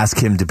can't ask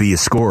him to be a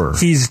scorer.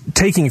 He's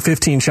taking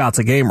 15 shots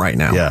a game right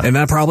now. Yeah. And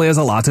that probably has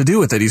a lot to do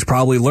with it. He's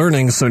probably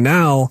learning. So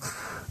now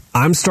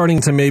I'm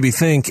starting to maybe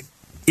think,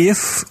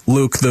 if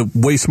Luke, the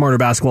way smarter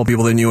basketball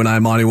people than you and I,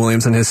 Monty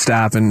Williams and his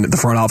staff and the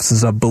front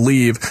offices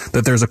believe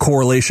that there's a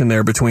correlation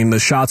there between the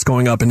shots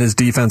going up and his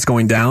defense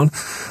going down,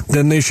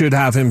 then they should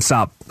have him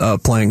stop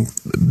playing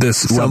this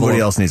Somebody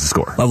else needs to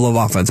score. Level of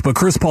offense. But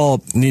Chris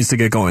Paul needs to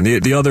get going.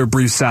 The other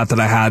brief stat that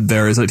I had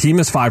there is that he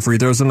missed 5 free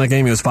throws in that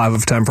game. He was 5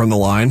 of 10 from the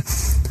line.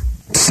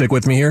 Stick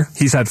with me here.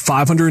 He's had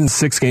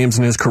 506 games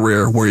in his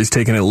career where he's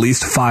taken at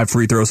least 5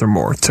 free throws or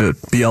more to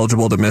be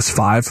eligible to miss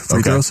 5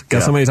 free throws.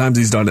 Guess how many times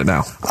he's done it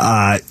now?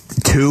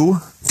 2.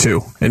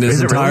 In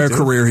his entire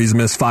career, he's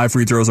missed 5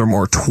 free throws or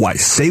more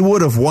twice. They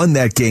would have won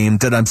that game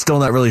that I'm still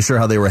not really sure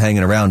how they were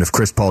hanging around if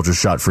Chris Paul just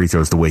shot free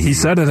throws the way he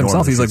said it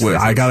himself. He's like,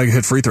 I got to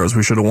hit free throws.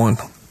 We should have won.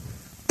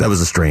 That was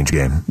a strange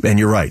game. And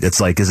you're right. It's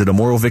like, is it a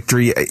moral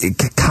victory?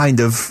 Kind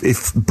of,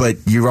 but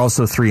you're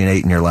also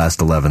 3-8 in your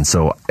last 11.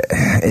 So,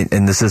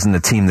 and this isn't a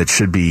team that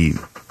should be,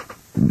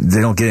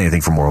 they don't get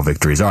anything for moral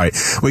victories. All right.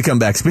 We come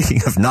back.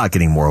 Speaking of not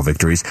getting moral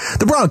victories,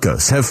 the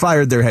Broncos have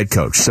fired their head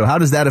coach. So how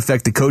does that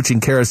affect the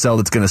coaching carousel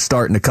that's going to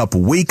start in a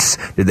couple weeks?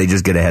 Did they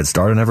just get a head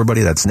start on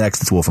everybody? That's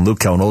next. It's Wolf and Luke.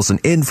 Kellan Olson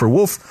in for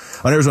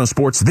Wolf on Arizona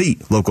Sports, the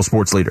local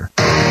sports leader.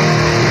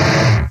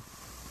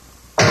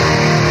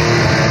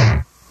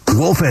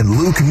 Wolf and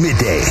Luke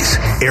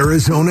Middays,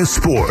 Arizona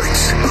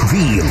Sports,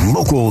 the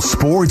local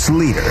sports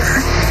leader.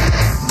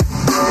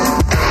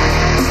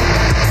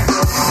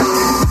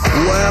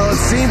 Well, it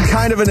seemed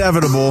kind of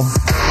inevitable.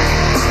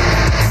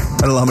 I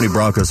don't know how many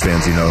Broncos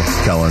fans you know,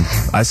 Kellan.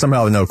 I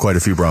somehow know quite a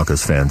few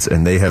Broncos fans,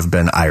 and they have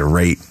been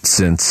irate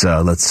since,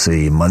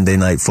 Monday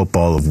Night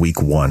Football of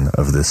week 1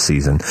 of this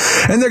season.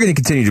 And they're going to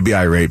continue to be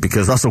irate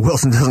because Russell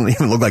Wilson doesn't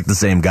even look like the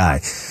same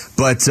guy.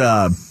 But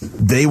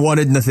they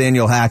wanted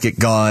Nathaniel Hackett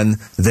gone.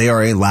 They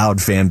are a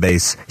loud fan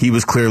base. He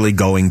was clearly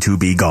going to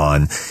be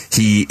gone.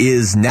 He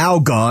is now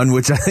gone,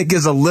 which I think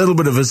is a little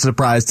bit of a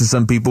surprise to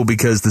some people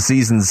because the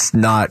season's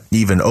not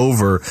even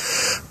over.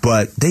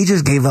 But they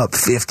just gave up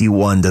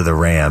 51 to the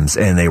Rams,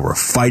 and they were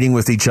fighting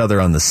with each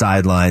other on the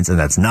sidelines, and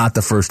that's not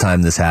the first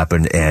time this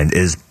happened. And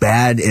as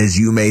bad as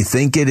you may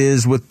think it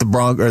is with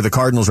the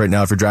Cardinals right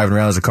now, if you're driving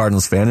around as a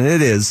Cardinals fan, and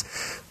it is,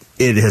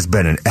 it has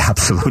been an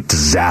absolute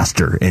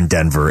disaster in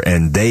Denver,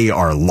 and they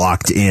are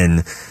locked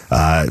in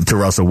to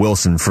Russell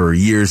Wilson for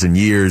years and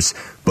years.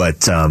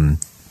 But I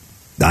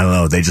don't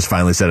know. They just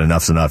finally said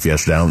enough's enough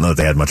yesterday. I don't know if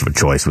they had much of a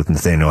choice with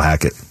Nathaniel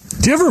Hackett.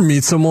 Do you ever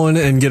meet someone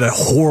and get a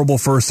horrible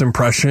first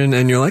impression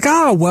and you're like,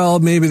 well,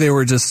 maybe they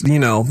were just,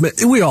 we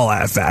all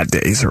have bad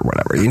days or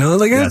whatever,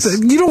 Like, yes.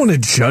 You don't want to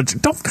judge.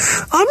 I'm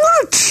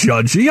not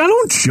judgy. I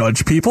don't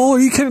judge people.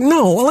 You can,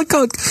 no.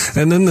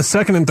 And then the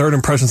second and third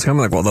impressions come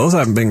like, well, those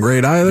haven't been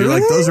great either. You're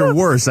like, those are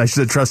worse. I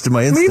should have trusted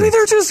my instinct. Maybe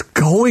they're just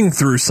going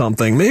through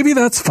something. Maybe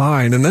that's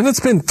fine. And then it's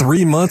been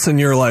 3 months and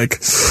you're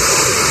like,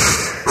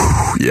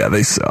 yeah,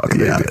 they suck.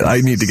 Yeah. I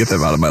need to get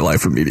them out of my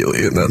life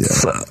immediately. And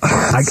that's,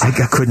 I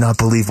could not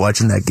believe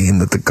watching that game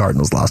that the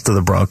Cardinals lost to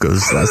the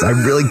Broncos. I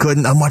really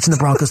couldn't. I'm watching the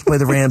Broncos play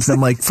the Rams, and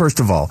I'm like,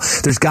 first of all,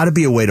 there's got to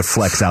be a way to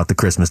flex out the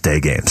Christmas Day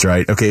games,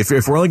 right? Okay, if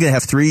we're only going to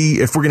have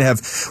if we're going to have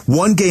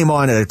one game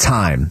on at a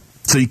time,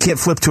 so you can't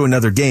flip to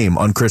another game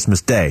on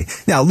Christmas Day.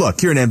 Now,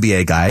 look, you're an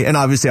NBA guy, and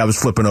obviously I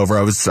was flipping over.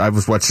 I was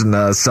watching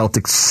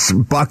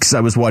Celtics Bucks.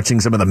 I was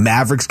watching some of the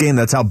Mavericks game.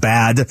 That's how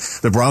bad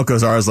the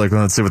Broncos are. I was like,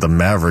 well, let's see what the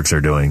Mavericks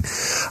are doing.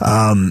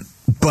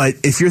 But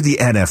if you're the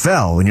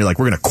NFL and you're like,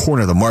 we're going to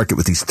corner the market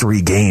with these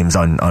 3 games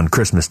on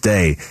Christmas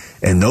Day,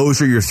 and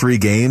those are your 3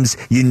 games,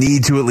 you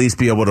need to at least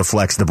be able to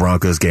flex the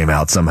Broncos game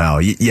out somehow.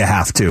 You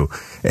have to.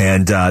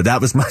 And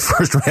that was my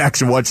first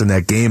reaction watching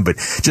that game, but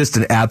just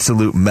an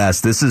absolute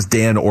mess. This is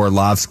Dan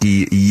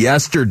Orlovsky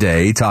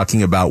yesterday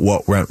talking about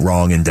what went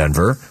wrong in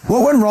Denver.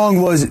 What went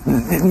wrong was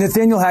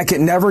Nathaniel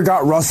Hackett never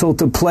got Russell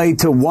to play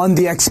to, 1,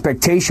 the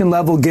expectation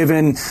level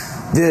given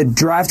the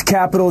draft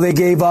capital they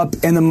gave up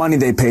and the money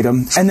they paid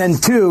him, and then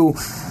 2,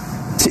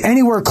 to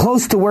anywhere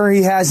close to where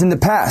he has in the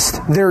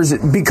past. There's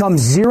become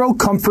zero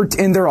comfort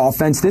in their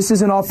offense. This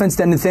is an offense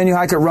that Nathaniel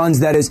Hackett runs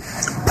that is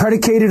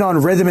predicated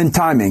on rhythm and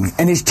timing.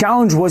 And his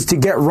challenge was to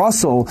get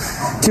Russell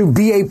to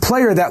be a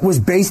player that was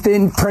based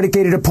in,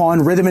 predicated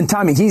upon rhythm and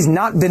timing. He's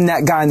not been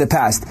that guy in the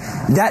past.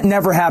 That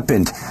never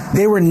happened.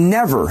 They were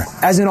never,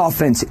 as an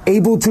offense,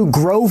 able to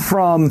grow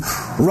from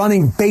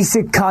running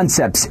basic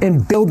concepts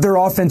and build their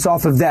offense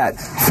off of that.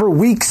 For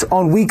weeks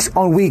on weeks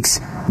on weeks,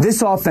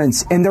 this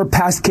offense in their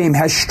past game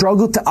has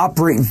struggled to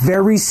operate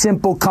very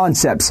simple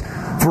concepts.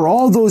 For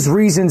all those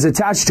reasons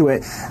attached to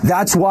it,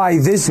 that's why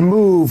this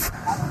move,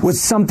 with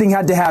something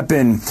had to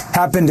happen,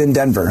 happened in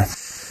Denver.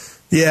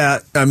 Yeah,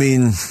 I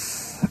mean,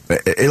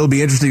 it'll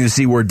be interesting to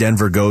see where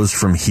Denver goes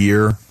from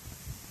here.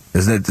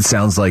 Isn't it? It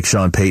sounds like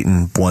Sean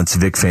Payton wants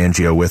Vic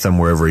Fangio with him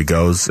wherever he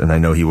goes, and I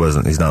know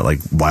he's not like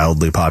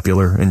wildly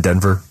popular in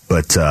Denver,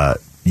 but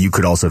you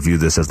could also view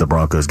this as the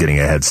Broncos getting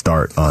a head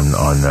start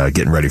on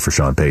getting ready for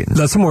Sean Payton.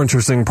 That's the more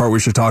interesting part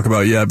we should talk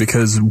about,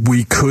 because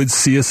we could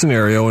see a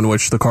scenario in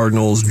which the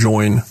Cardinals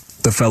join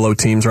the fellow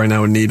teams right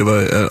now in need of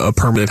a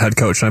permanent head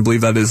coach. And I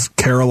believe that is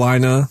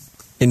Carolina,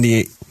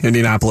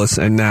 Indianapolis,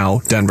 and now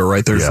Denver,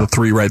 right? There's the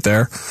 3 right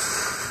there.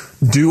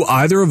 Do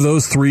either of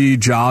those three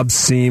jobs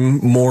seem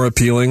more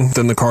appealing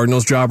than the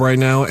Cardinals job right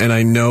now? And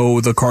I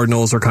know the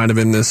Cardinals are kind of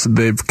in this,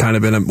 they've kind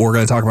of been, we're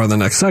going to talk about in the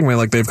next segment,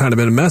 like they've kind of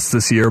been a mess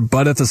this year,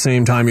 but at the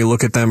same time, you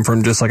look at them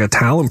from just like a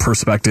talent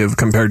perspective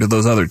compared to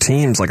those other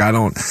teams. Like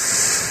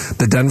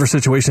the Denver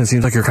situation, it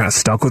seems like you're kind of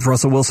stuck with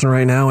Russell Wilson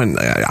right now, and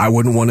I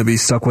wouldn't want to be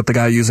stuck with the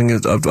guy using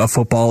a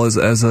football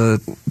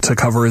to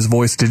cover his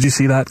voice. Did you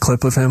see that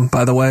clip of him,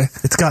 by the way?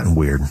 It's gotten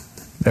weird.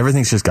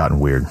 Everything's just gotten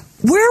weird.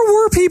 Where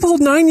were people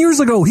 9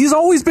 years ago? He's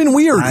always been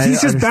weird.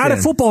 He's just bad at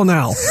football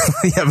now.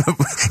 Yeah, but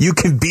you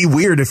can be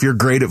weird if you're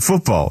great at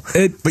football.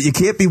 But you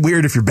can't be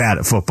weird if you're bad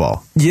at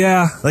football.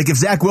 Yeah. Like if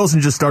Zach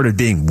Wilson just started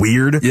being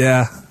weird,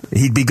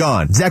 he'd be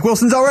gone. Zach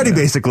Wilson's already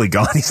basically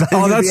gone.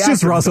 That's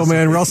just Russell,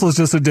 man. Russell's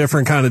just a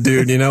different kind of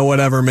dude,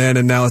 whatever, man.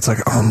 And now it's like,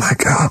 oh my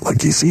God,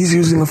 like he's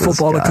using the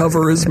football to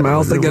cover his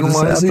mouth again.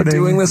 Why is he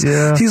doing this?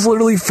 Yeah. He's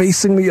literally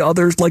facing the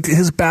others, like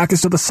his back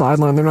is to the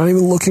sideline. They're not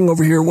even looking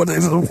over here. What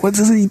is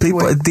he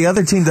doing? The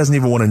other team doesn't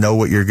even want to know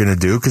what you're going to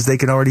do because they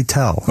can already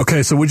tell.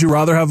 Okay, so would you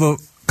rather have a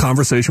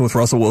conversation with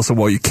Russell Wilson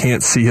while you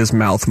can't see his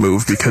mouth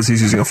move because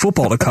he's using a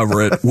football to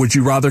cover it? Would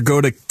you rather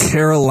go to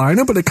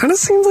Carolina? But it kind of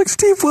seems like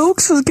Steve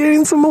Wilkes is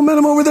gaining some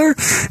momentum over there.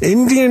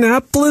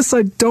 Indianapolis,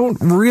 I don't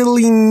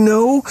really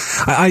know.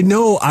 I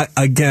know,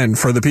 again,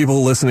 for the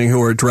people listening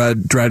who are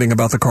dreading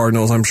about the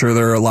Cardinals, I'm sure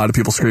there are a lot of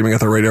people screaming at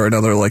the radio right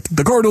now. They're like,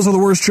 the Cardinals are the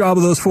worst job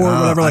of those four, or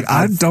whatever. Like,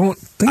 I don't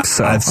think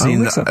so. I've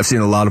seen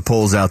a lot of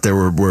polls out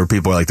there where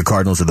people are like, the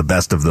Cardinals are the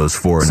best of those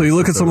four. So you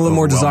look at some of the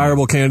more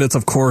desirable candidates,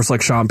 of course,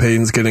 like Sean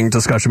Payton's getting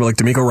discussion, but like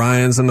DeMeco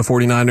Ryans in the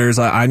 49ers.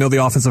 I know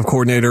the offensive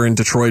coordinator in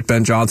Detroit,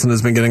 Ben Johnson,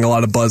 has been getting a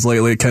lot of buzz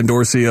lately. Ken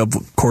Dorsey, of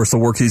course, the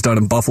work he's done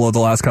in Buffalo the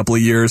last couple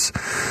of years.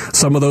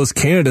 Some of those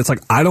candidates,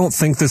 like, I don't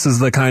think this is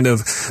the kind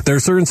of, there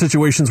are certain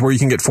situations where you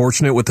can get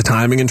fortunate with the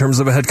timing in terms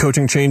of a head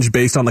coaching change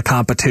based on the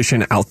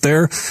competition out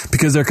there,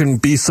 because there can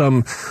be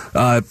some,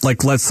 I'm just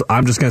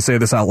going to say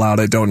this out loud.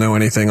 I don't know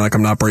anything. Like,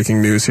 I'm not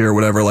breaking news here or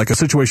whatever. Like a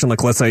situation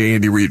like, let's say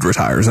Andy Reid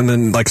retires and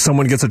then like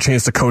someone gets a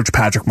chance to coach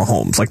Patrick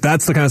Mahomes. Like,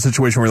 that's the kind of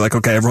situation where you're like,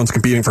 okay, everyone's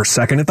competing for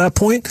second at that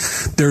point.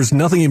 There's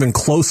nothing even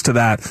close to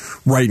that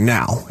right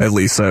now, at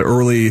least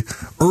early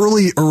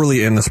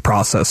in this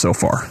process so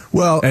far.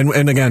 Well,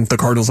 and again, the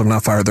Cardinals have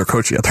not fired their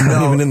coach yet. They're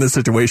not even in this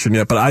situation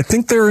yet, but I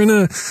think they're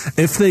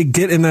if they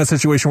get in that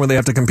situation where they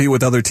have to compete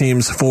with other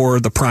teams for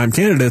the prime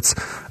candidates,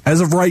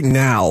 as of right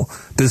now,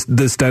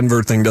 this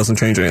Denver thing doesn't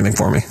change anything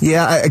for me.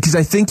 Yeah, because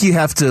I think you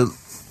have to,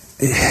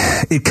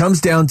 it comes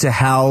down to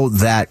how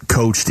that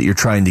coach that you're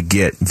trying to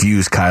get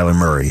views Kyler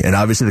Murray. And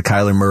obviously the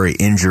Kyler Murray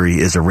injury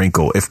is a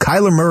wrinkle. If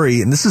Kyler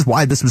Murray, and this is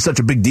why this was such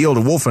a big deal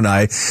to Wolf and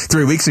I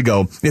 3 weeks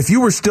ago, if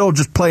you were still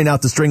just playing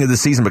out the string of the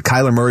season, but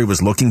Kyler Murray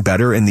was looking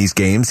better in these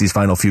games, these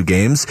final few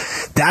games,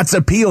 that's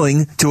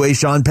appealing to a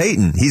Sean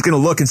Payton. He's going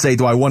to look and say,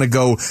 do I want to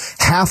go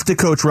have to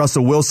coach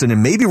Russell Wilson?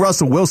 And maybe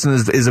Russell Wilson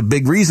is a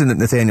big reason that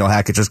Nathaniel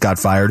Hackett just got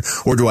fired.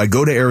 Or do I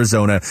go to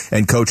Arizona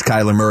and coach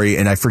Kyler Murray?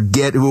 And I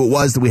forget who it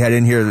was that we had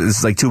in here. This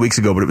is like 2 weeks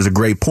ago, but it was a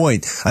great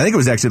point. I think it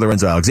was actually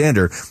Lorenzo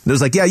Alexander. It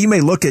was like, yeah, you may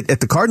look at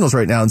the Cardinals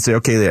right now and say,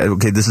 okay,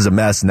 this is a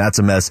mess and that's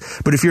a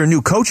mess. But if you're a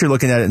new coach, you're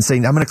looking at it and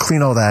saying, I'm going to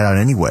clean all that out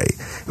anyway.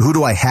 Who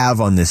do I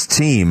have on this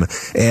team?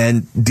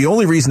 And the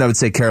only reason I would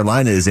say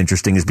Carolina is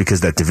interesting is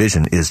because that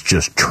division is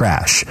just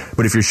trash.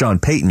 But if you're Sean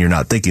Payton, you're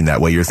not thinking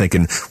that way. You're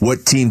thinking,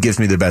 what team gives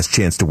me the best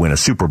chance to win a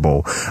Super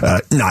Bowl?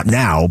 Not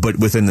now, but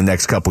within the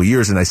next couple of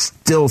years. And I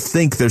still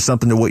think there's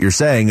something to what you're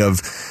saying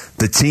of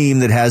the team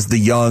that has the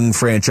young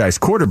franchise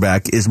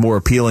quarterback is more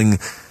appealing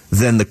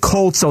than the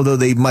Colts, although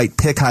they might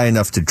pick high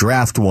enough to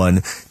draft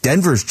one.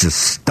 Denver's just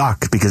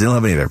stuck because they don't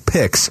have any of their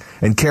picks.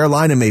 And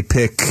Carolina may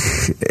pick,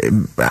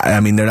 I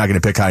mean, they're not going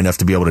to pick high enough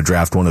to be able to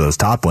draft one of those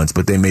top ones,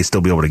 but they may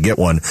still be able to get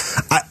one.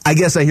 I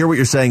guess I hear what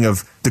you're saying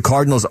of the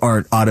Cardinals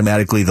aren't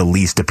automatically the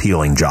least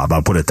appealing job.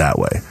 I'll put it that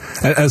way.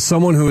 As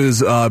someone who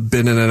has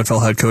been an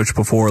NFL head coach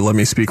before, let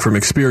me speak from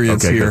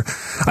experience here.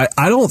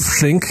 I don't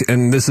think,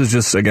 and this is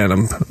just, again,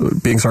 I'm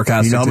being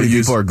sarcastic. You know how many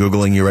people are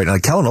Googling you right now?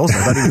 Like, Kellan Olson,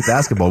 I thought he was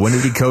basketball. When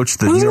did he coach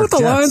the New York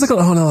Jets? Lions?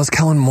 Oh, no, it's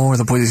Kellen Moore,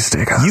 the Boise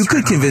Steakhouse. You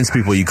could convince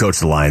people you coached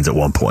the Lions at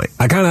one point.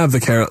 I kind of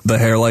have the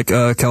hair like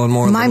Kellen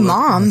Moore. My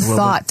mom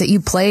thought that you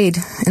played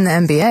in the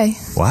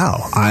NBA.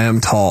 Wow. I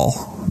am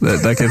tall.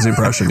 That gives the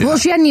impression. Yeah. Well,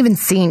 she hadn't even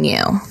seen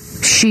you.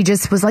 She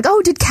just was like,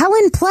 oh, did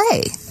Kellen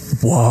play?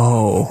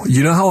 Whoa.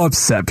 You know how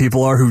upset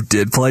people are who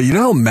did play? You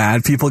know how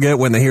mad people get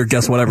when they hear,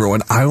 guess what,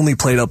 everyone? I only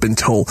played up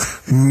until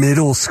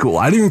middle school.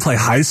 I didn't even play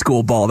high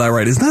school ball that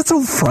right. Isn't that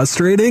so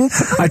frustrating?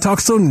 I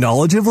talk so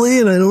knowledgeably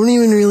and I don't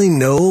even really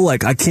know.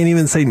 Like, I can't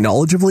even say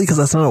knowledgeably because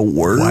that's not a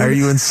word. Why are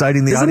you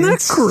inciting the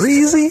audience? Isn't that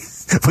crazy?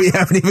 We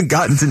haven't even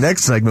gotten to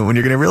next segment when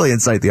you're going to really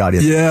incite the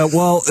audience. Yeah,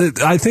 well,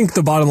 I think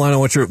the bottom line on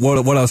what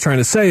I was trying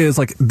to say is,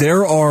 like,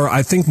 there are,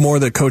 I think, more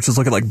that coaches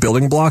look at, like,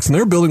 building blocks, and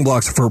there are building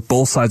blocks for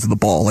both sides of the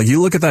ball. Like, you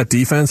look at that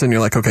defense, and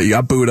you're like, okay, you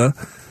got Buddha,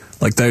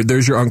 Like,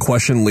 there's your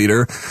unquestioned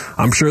leader.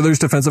 I'm sure there's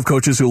defensive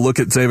coaches who look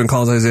at Zaven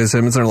Collins, Isaiah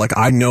Simmons, and are like,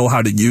 I know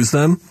how to use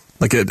them.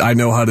 Like, I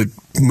know how to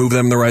move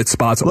them in the right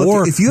spots. Look,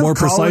 or, if you have more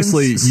Collins,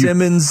 precisely,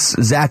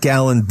 Simmons, Zach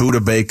Allen,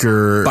 Budda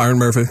Baker, Byron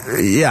Murphy.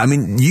 Yeah, I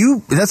mean,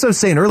 that's what I was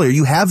saying earlier.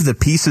 You have the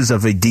pieces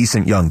of a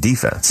decent young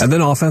defense. And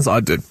then offense,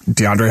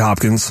 DeAndre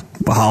Hopkins,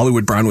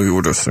 Hollywood Brown, we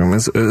would assume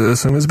is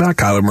back.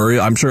 Kyler Murray,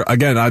 I'm sure.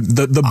 Again,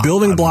 the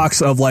building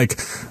blocks of, like,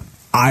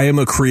 I am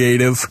a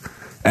creative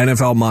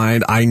NFL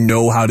mind. I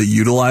know how to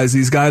utilize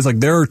these guys. Like,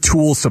 there are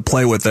tools to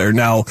play with there.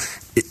 Now,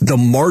 the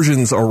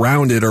margins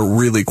around it are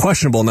really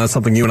questionable, and that's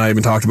something you and I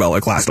even talked about,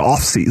 like, last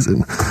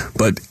offseason.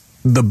 But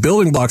the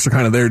building blocks are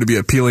kind of there to be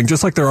appealing,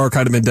 just like there are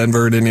kind of in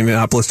Denver and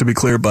Indianapolis, to be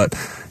clear. But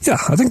yeah,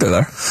 I think they're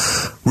there.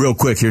 Real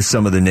quick, here's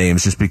some of the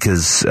names, just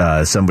because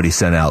somebody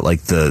sent out,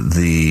 like,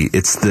 the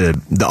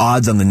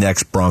odds on the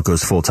next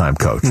Broncos full-time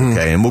coach.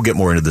 Okay, and we'll get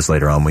more into this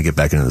later on when we get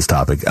back into this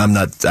topic.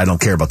 I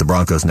don't care about the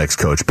Broncos' next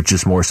coach, but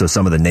just more so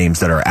some of the names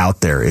that are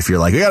out there. If you're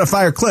like, we got to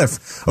fire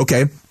Cliff,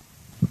 okay.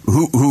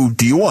 Who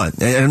do you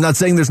want? And I'm not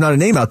saying there's not a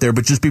name out there,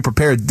 but just be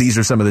prepared. These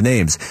are some of the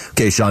names.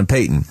 Okay, Sean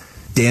Payton,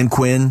 Dan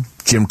Quinn,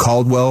 Jim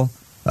Caldwell,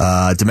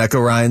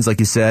 DeMeco Ryans, like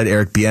you said,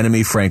 Eric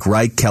Bieniemy, Frank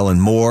Reich, Kellen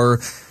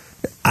Moore.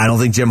 I don't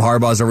think Jim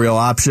Harbaugh's a real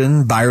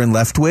option. Byron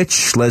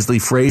Leftwich, Leslie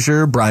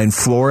Frazier, Brian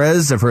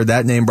Flores. I've heard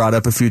that name brought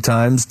up a few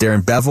times.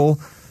 Darren Bevel.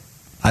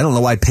 I don't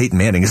know why Peyton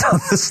Manning is on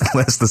this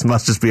list. This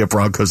must just be a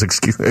Broncos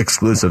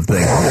exclusive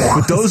thing.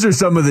 But those are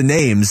some of the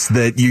names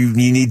that you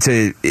need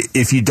to,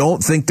 if you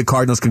don't think the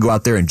Cardinals can go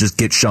out there and just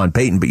get Sean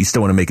Payton, but you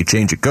still want to make a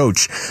change at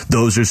coach,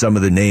 those are some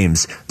of the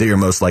names that you're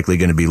most likely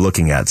going to be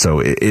looking at. So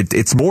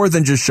it's more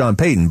than just Sean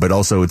Payton, but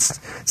also it's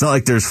not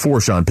like there's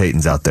 4 Sean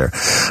Paytons out there.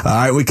 All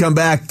right, we come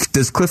back.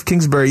 Does Cliff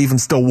Kingsbury even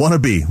still want to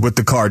be with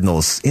the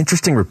Cardinals?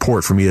 Interesting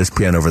report from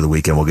ESPN over the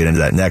weekend. We'll get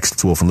into that next.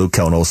 It's Wolf and Luke,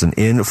 Kellan Olson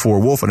in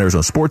for Wolf on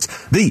Arizona Sports,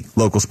 the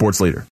local sports leader.